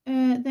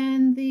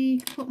 Then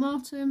the Caput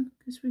Mortuum,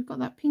 because we've got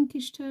that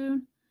pinkish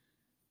tone.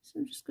 So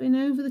I'm just going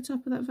over the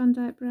top of that Van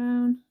Dyck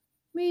Brown,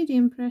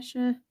 medium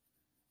pressure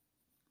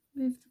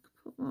with the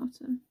Caput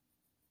Mortuum.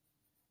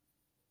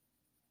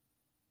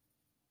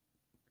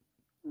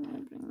 I'm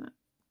going to bring that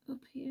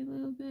up here a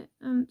little bit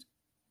and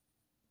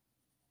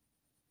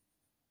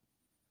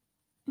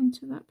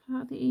into that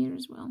part of the ear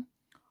as well.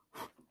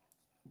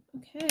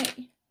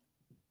 Okay.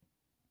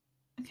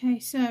 Okay,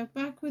 so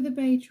back with the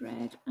Beige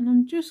Red, and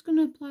I'm just going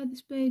to apply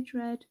this Beige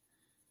Red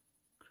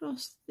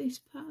across this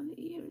part of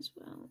the ear as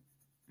well.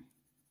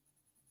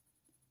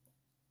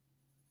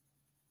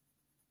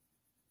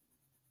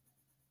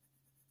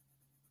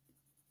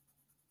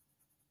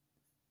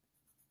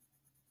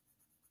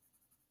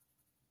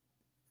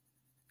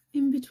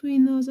 In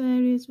between those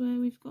areas where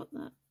we've got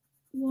that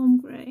warm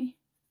grey.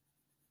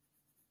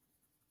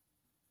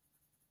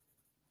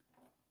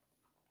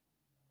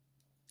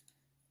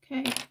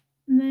 Okay.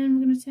 And then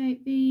we're going to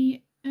take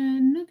the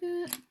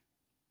Nougat,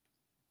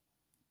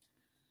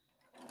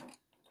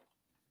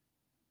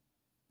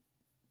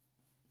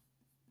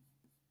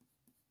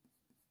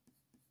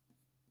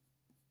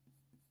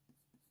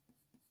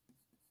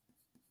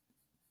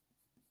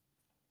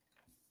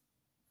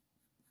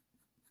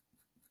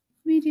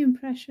 medium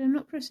pressure, I'm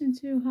not pressing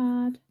too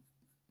hard.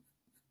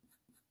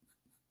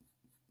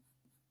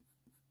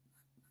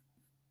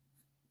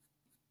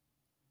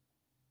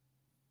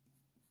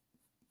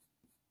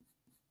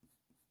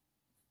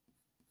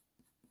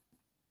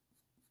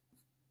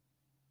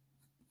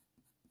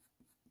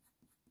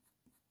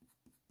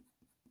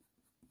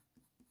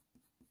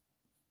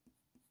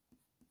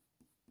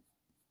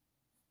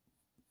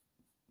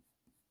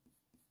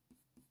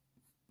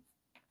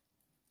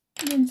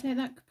 And then take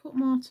that Caput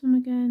Mortuum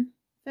again,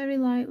 very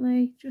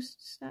lightly,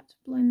 just start to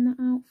blend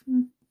that out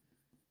from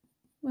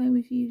where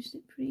we've used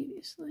it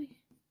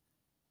previously.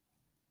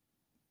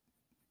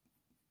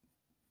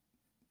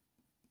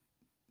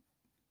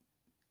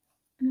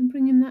 And I'm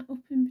bringing that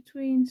up in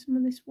between some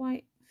of this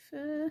white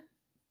fur.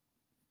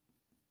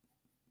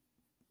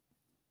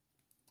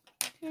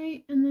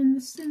 Okay, and then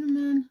the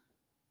cinnamon.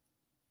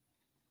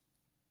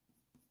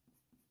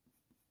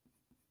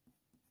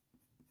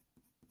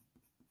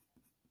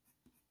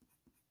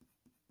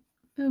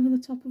 Over the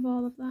top of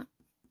all of that,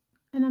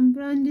 and I'm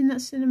blending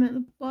that cinnamon at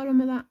the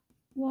bottom of that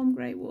warm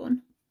grey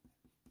one,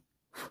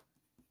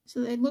 so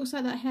that it looks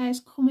like that hair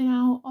is coming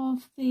out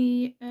of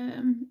the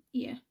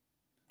ear.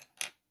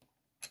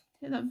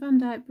 Take that Van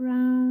Dyck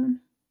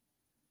Brown,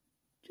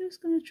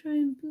 just going to try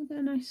and get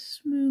a nice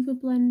smoother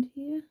blend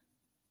here.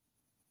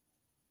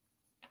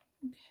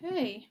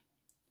 Okay,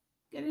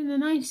 getting a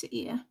nice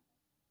ear.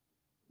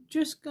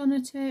 Just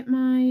gonna take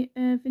my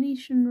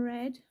Venetian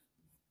Red.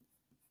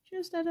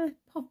 Just add a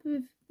pop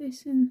of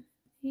this in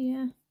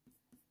here.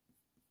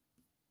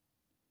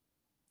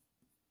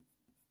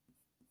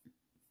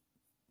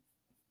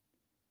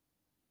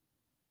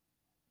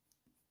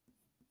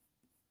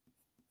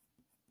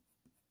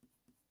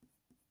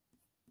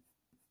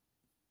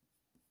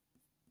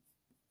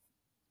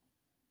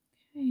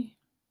 Okay.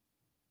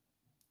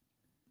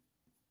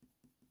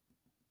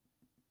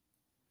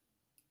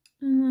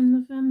 And then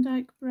the Van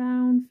Dyck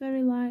Brown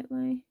very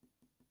lightly.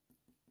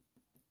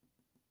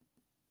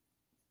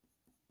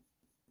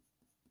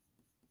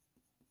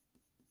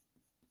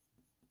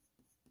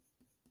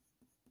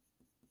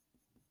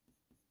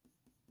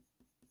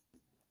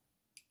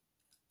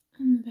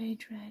 And the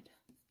Beige Red.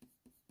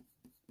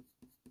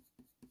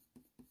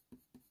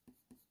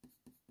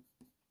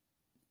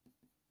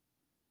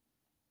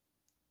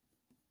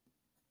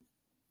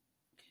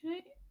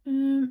 Okay,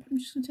 I'm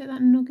just going to take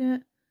that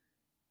Nougat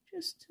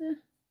just to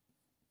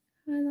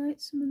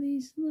highlight some of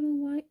these little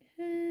white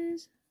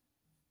hairs.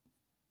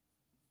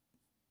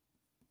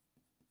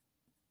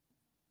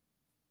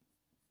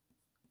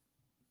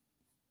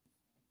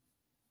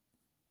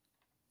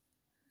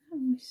 That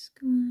whisk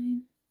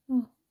line.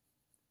 Oh,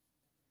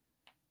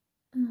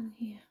 along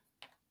here.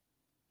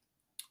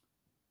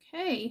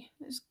 Okay,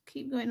 let's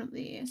keep going up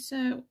the ear.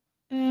 So,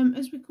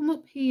 as we come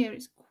up here,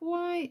 it's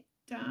quite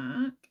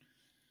dark.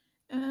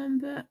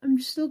 But I'm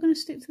still going to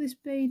stick to this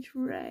Beige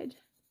Red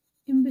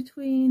in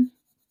between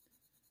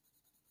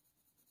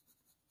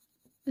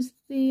as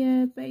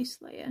the base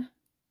layer,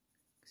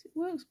 because it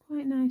works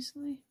quite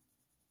nicely.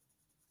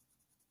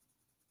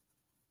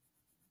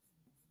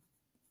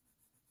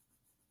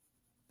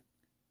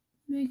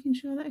 Making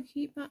sure that I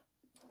keep that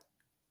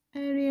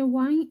area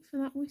white for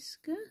that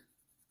whisker.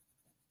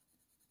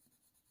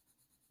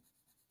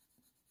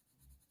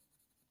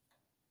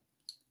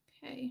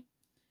 Okay.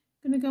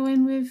 Going to go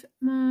in with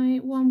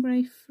my warm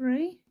grey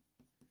 3.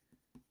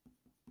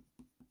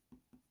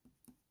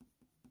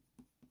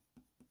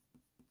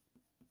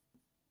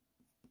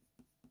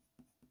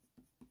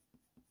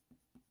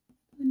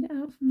 Blend it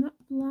out from that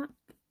black.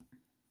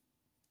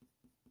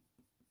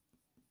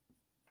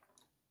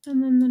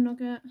 And then the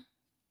Nougat.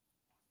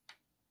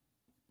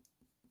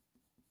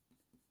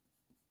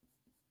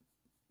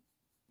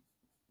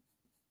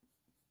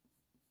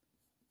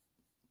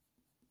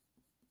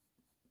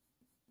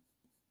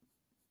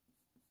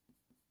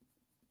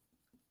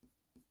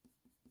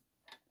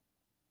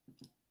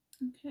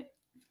 Okay,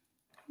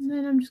 and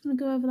then I'm just going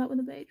to go over that with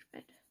a Beige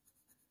Red.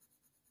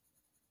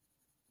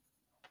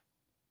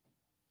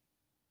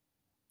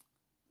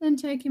 Then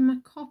taking my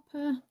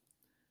copper,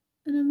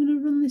 and I'm going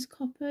to run this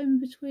copper in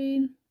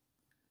between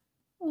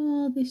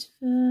all this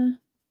fur.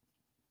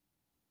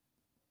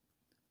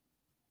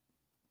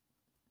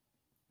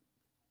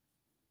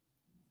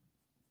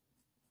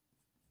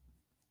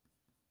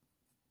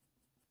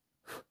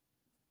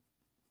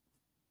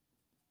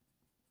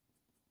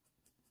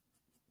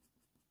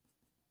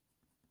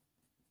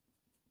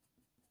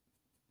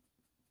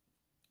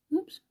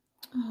 Oops.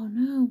 Oh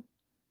no.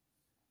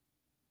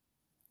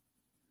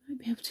 Might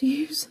be able to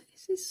use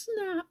this. It's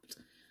snapped.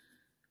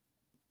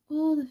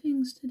 All the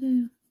things to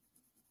do.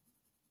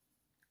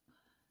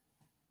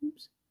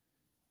 Oops.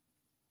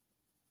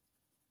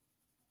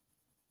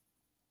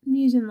 I'm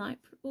using light.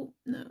 Oh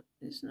no,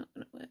 it's not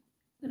going to work.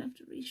 I'm going to have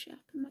to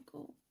resharpen my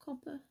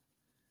copper.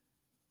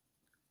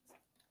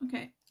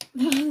 Okay.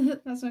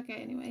 That's okay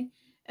anyway.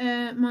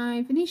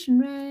 My Venetian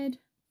Red.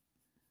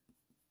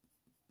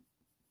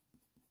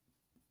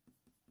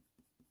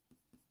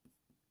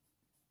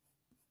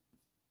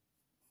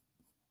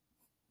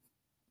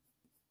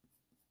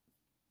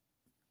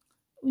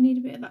 We need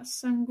a bit of that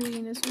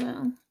Sanguine as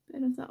well, a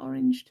bit of that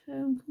orange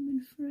tone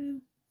coming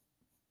through.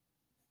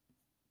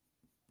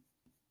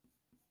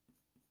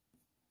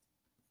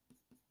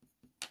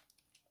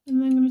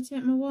 And then I'm going to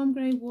take my warm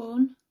grey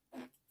 1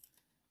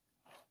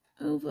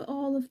 over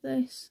all of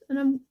this, and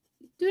I'm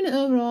doing it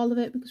over all of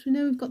it because we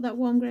know we've got that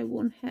warm grey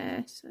 1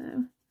 hair,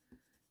 so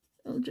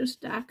it'll just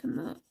darken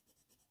that.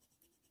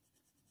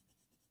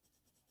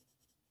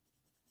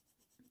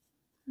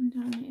 And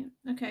down here.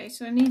 Okay,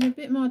 so I need a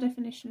bit more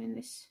definition in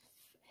this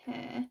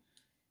hair,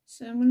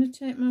 so I'm going to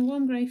take my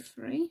warm grey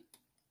 3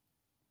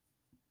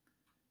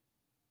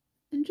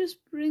 and just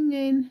bring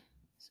in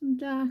some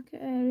darker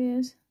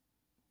areas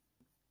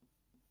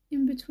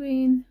in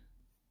between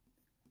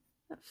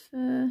that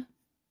fur.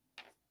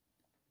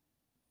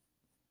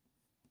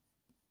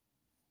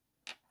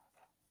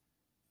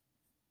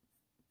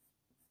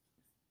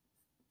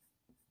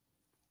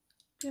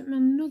 Get my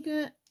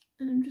Nougat,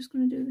 and I'm just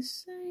going to do the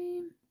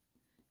same.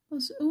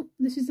 Also, oh,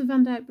 this is the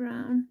Van Dyck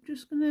Brown.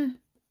 Just going to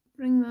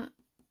bring that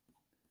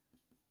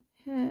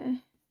hair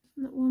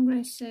from that warm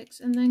grey 6,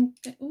 and then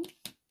get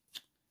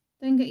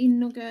your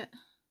Nougat.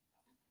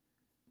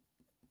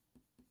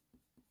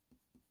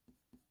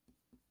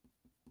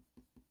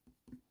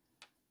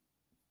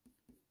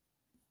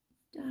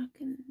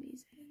 Darken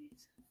these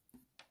areas.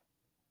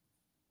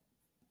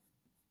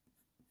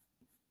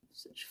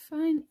 Such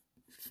fine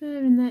fur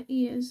in their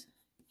ears.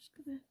 Just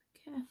gotta be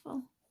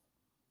careful.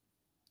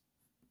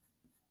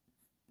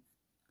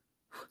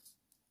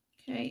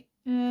 Okay,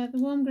 the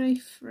warm grey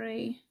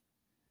 3,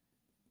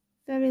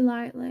 very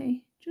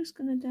lightly, just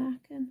gonna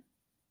darken.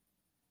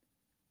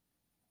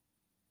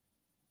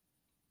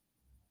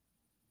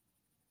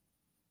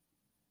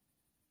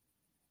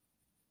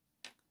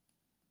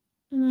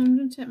 And then I'm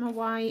going to take my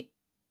white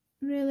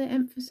really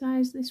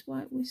emphasise this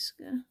white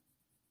whisker.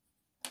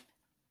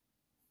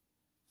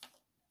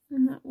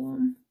 And that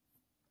one.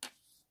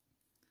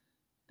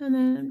 And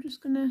then I'm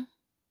just gonna,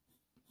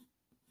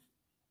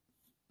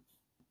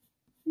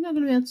 you're not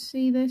gonna be able to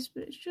see this,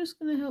 but it's just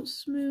gonna help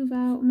smooth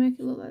out and make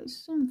it look like there's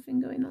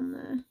something going on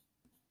there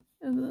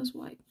over those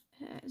white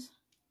hairs.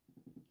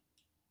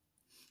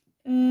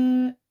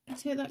 I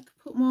take that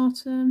Caput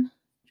Mortuum,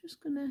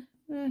 just gonna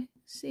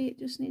see it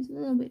just needs a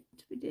little bit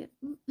to be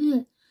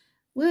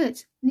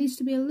words needs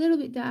to be a little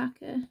bit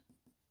darker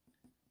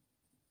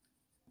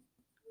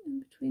in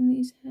between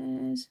these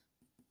hairs.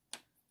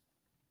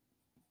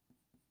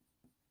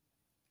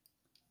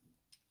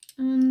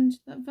 And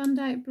that Van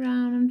Dyck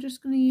Brown I'm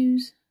just going to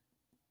use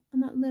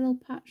on that little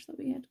patch that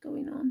we had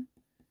going on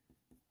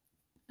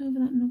over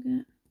that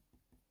Nougat.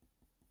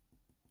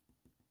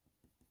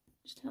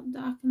 Just help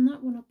darken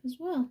that one up as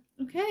well.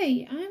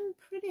 Okay, I'm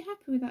pretty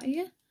happy with that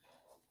here.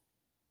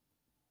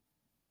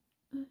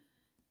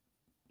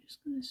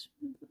 Just going to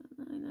smooth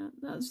that line out.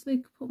 That's the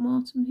Caput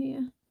Mortuum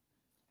here.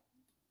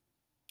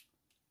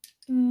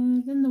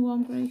 Then the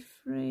warm grey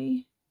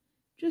 3.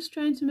 Just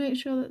trying to make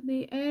sure that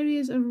the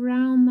areas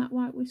around that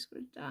white whisker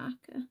are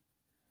darker,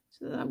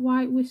 so that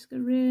white whisker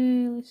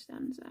really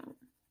stands out.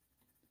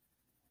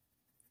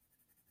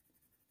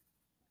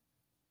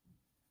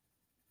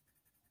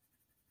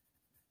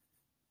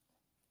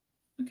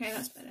 Okay,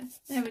 that's better.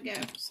 There we go.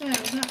 So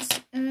that's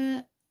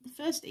the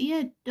first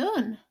ear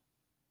done.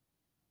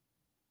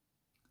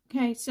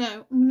 Okay,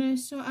 so I'm going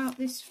to sort out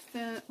this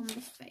fur on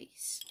the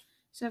face.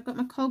 So I've got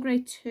my Coal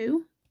Grey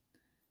 2,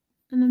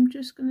 and I'm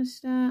just going to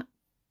start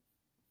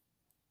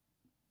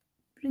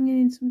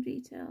bringing in some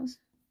details.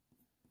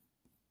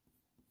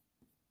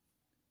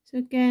 So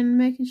again,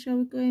 making sure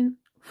we're going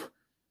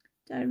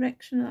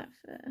direction of that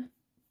fur.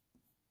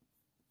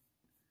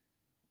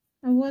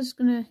 I was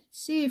going to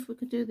see if we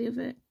could do the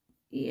other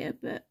ear,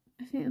 but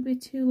I think it'll be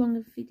too long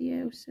a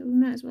video, so we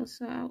might as well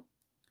sort out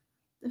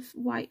the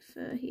white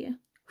fur here.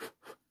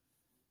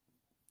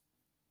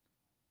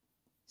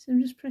 So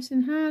I'm just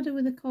pressing harder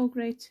with the Coal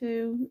Grey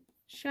 2,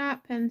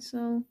 sharp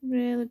pencil,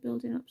 really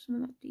building up some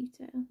of that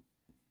detail.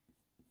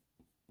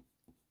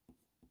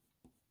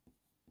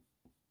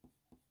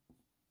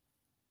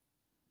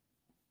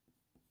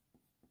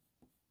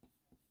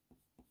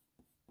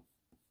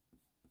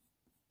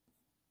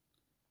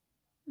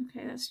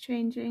 Okay, that's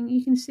changing.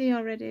 You can see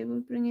already we're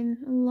bringing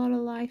a lot of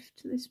life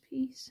to this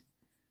piece.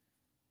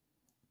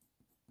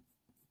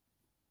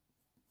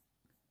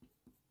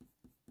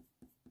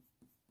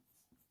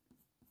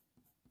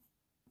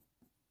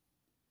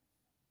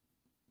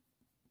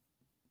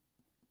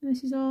 And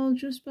this is all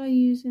just by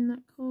using that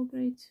Coal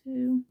Grey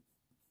 2.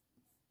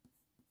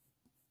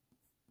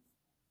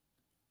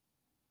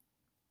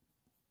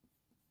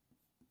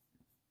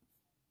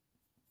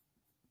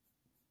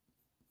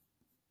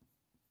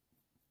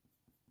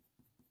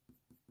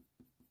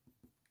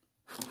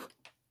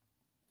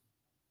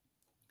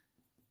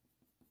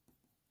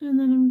 And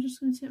then I'm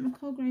just going to take my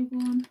Coal Grey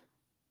 1.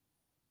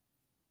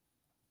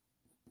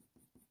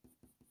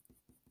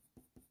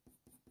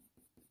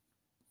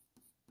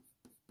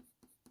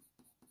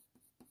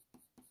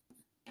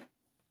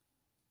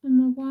 And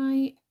my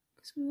white,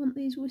 because we want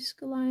these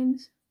whisker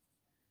lines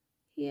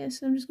here,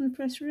 so I'm just going to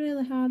press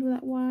really hard with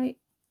that white.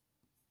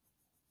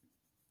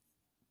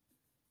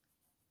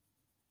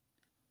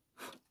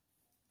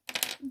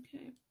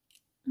 Okay,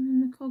 and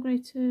then the Coal Grey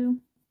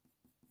 2.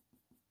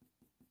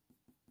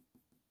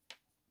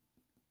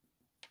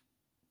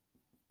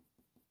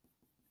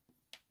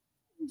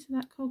 Into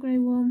that Coal Grey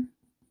 1.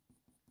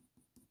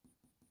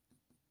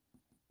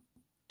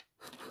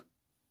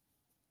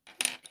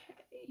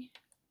 Okay.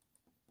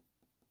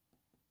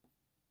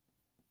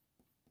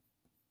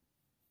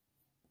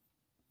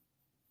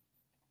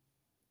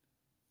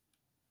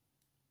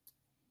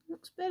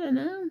 Looks better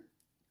now.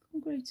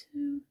 Coal Grey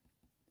 2.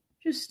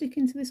 Just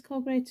sticking to this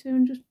Coal Grey 2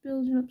 and just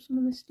building up some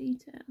of this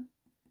detail.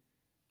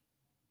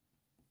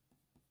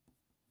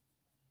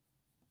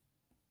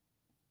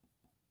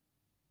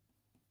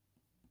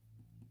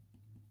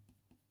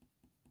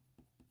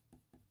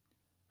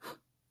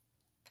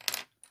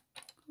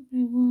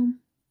 Very warm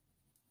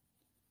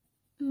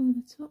over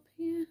the top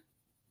here.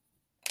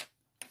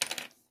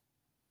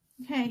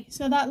 Okay,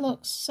 so that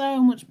looks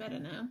so much better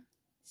now.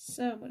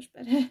 So much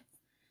better.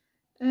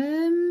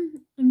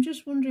 I'm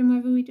just wondering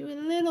whether we do a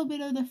little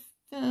bit of the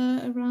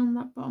fur around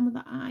that bottom of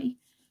the eye.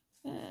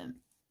 If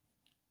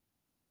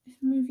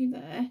I move you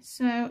there.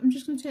 So I'm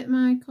just going to take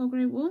my Coal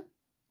Grey 1.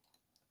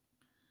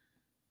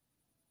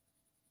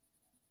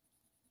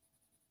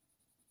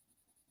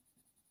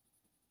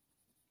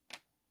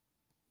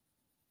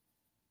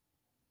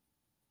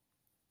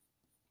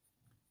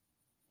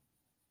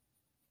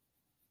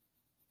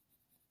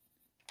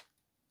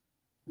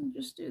 And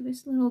just do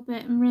this little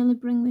bit and really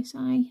bring this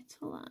eye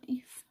to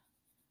life.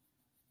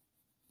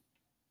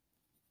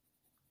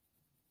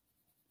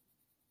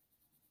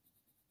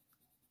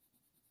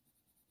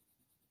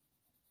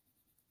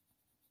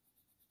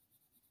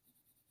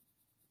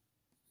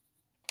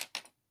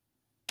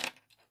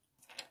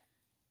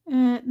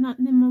 Not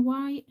in my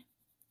white.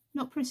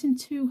 Not pressing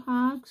too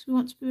hard because we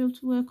want to be able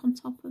to work on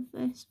top of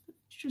this, but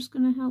it's just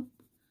going to help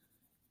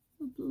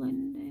the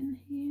blend in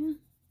here.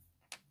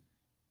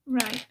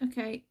 Right,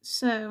 okay,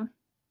 so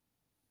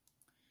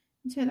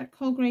take that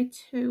coal grey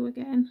 2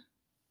 again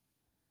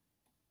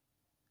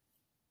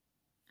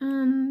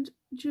and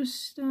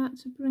just start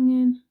to bring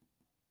in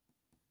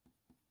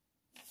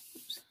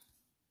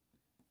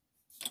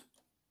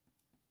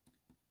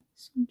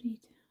some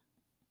detail.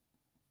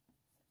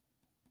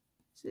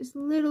 So it's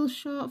little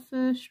short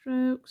first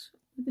strokes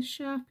with the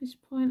sharpest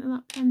point of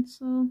that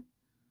pencil.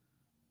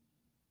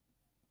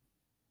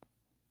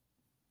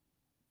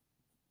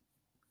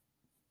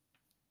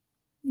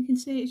 You can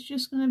see it's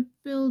just going to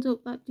build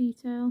up that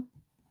detail.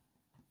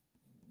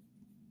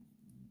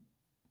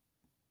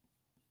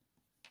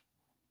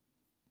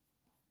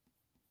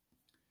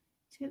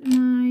 Take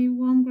my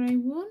warm grey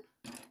 1.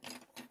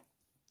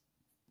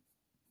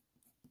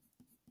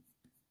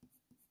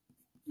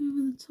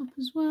 Over the top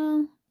as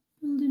well,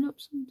 building up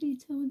some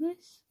detail with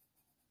this.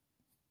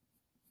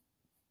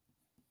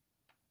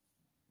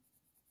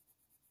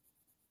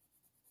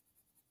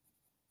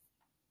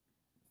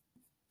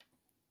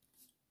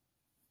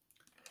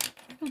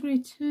 Grey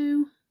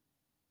 2.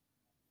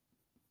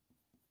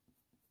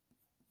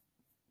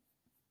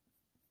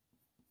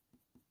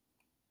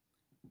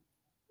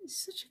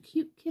 It's such a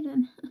cute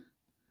kitten. I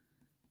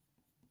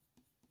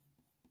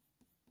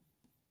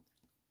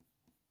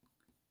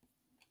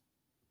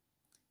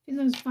think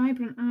those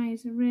vibrant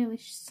eyes are really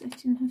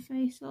setting her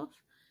face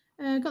off.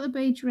 Got the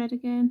beige red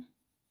again.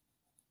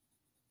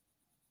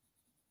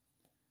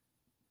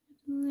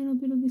 A little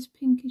bit of this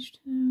pinkish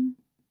tone.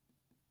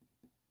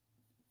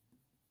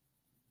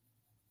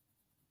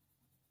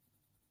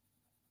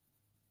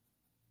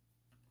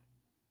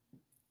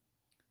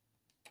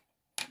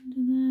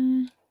 Under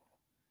there.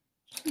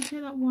 Just going to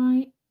take that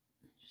white.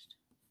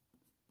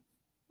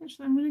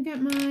 Actually, I'm going to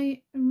get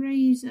my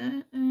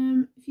eraser.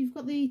 If you've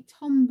got the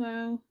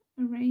Tombow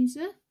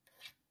eraser,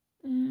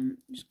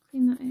 just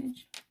clean that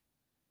edge.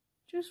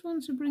 Just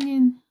want to bring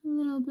in a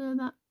little bit of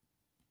that.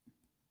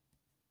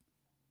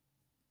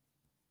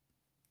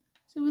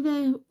 So with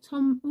the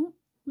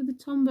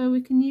Tombow,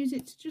 we can use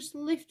it to just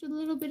lift a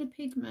little bit of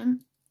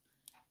pigment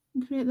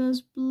and create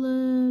those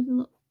blurred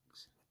looks.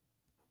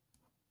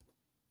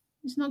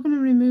 It's not going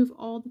to remove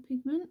all the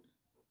pigment.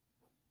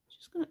 It's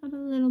just going to add a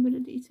little bit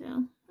of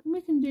detail. And we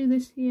can do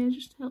this here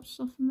just to help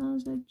soften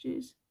those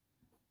edges.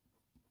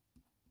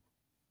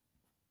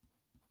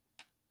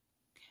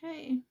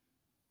 Okay.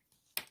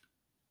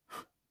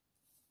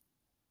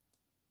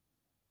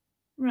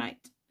 Right.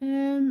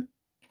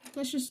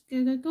 Let's just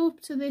go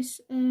up to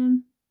this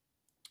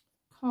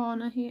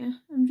corner here.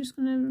 I'm just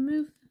going to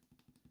remove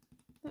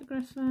that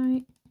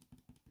graphite.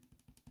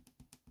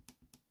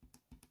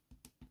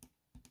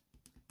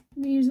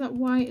 I'm going to use that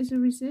white as a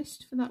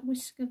resist for that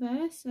whisker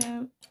there,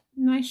 so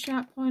nice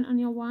sharp point on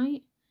your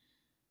white.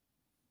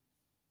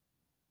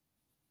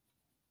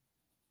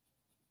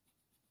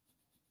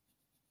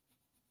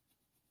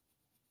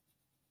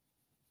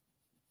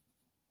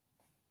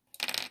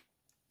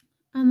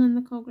 And then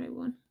the coal grey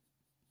 1.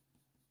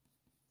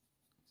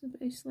 It's a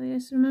base layer,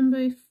 so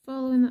remember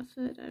following that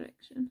third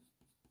direction.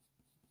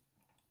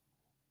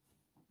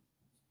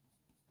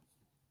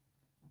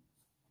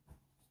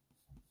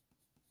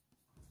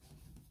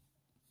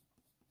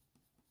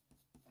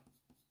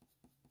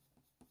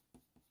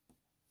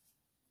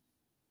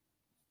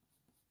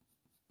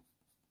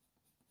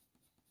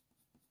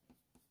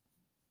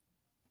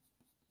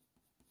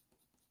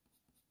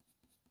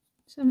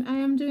 So I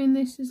am doing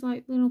this as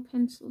like little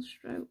pencil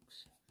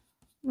strokes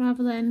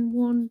rather than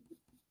one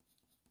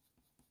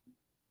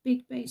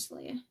big base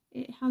layer.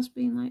 It has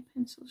been like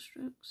pencil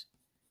strokes.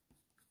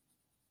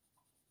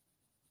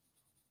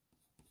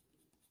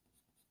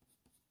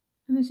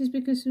 And this is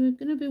because we're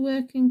going to be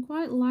working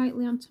quite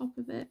lightly on top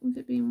of it with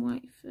it being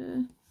white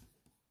fur.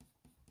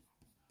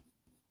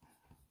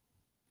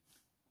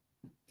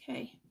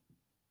 Okay.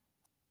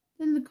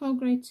 Then the coal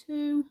grey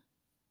 2.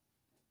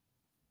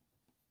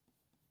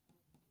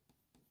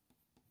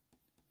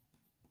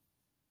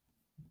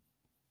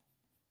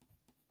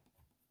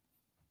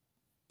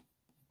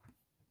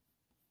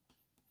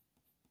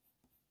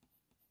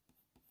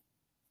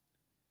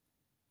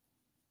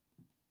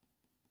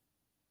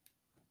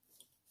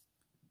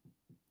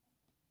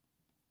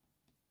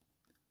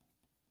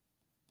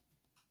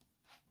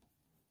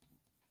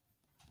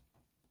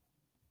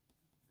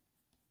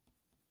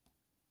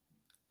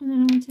 And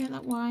then I'm going to take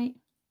that white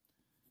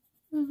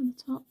over the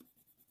top.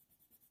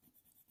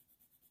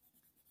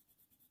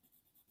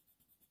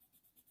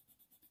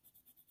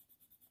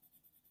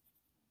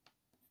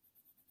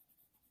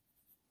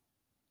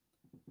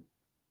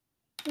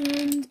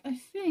 And I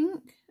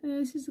think,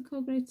 this is the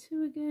coal grey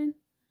 2 again,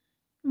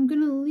 I'm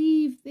going to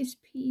leave this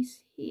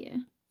piece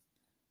here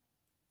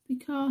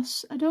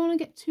because I don't want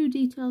to get too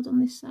detailed on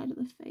this side of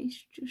the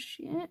face just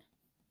yet.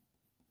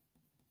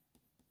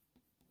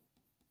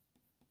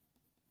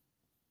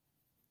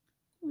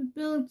 We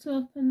built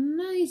up a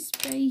nice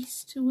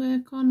base to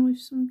work on with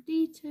some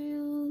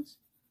details.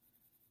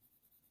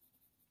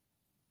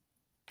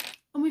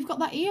 And we've got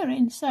that ear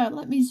in, so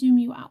let me zoom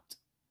you out.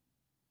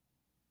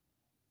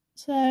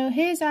 So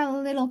here's our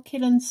little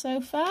kitten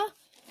so far.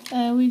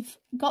 We've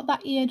got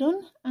that ear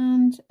done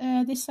and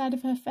this side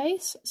of her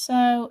face.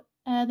 So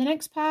the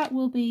next part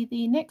will be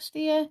the next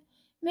ear,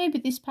 maybe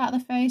this part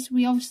of the face.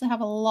 We obviously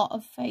have a lot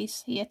of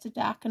face here to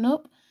darken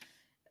up.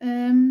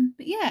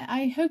 But yeah,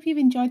 I hope you've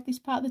enjoyed this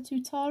part of the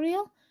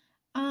tutorial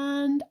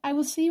and I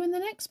will see you in the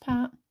next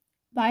part.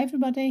 Bye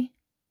everybody.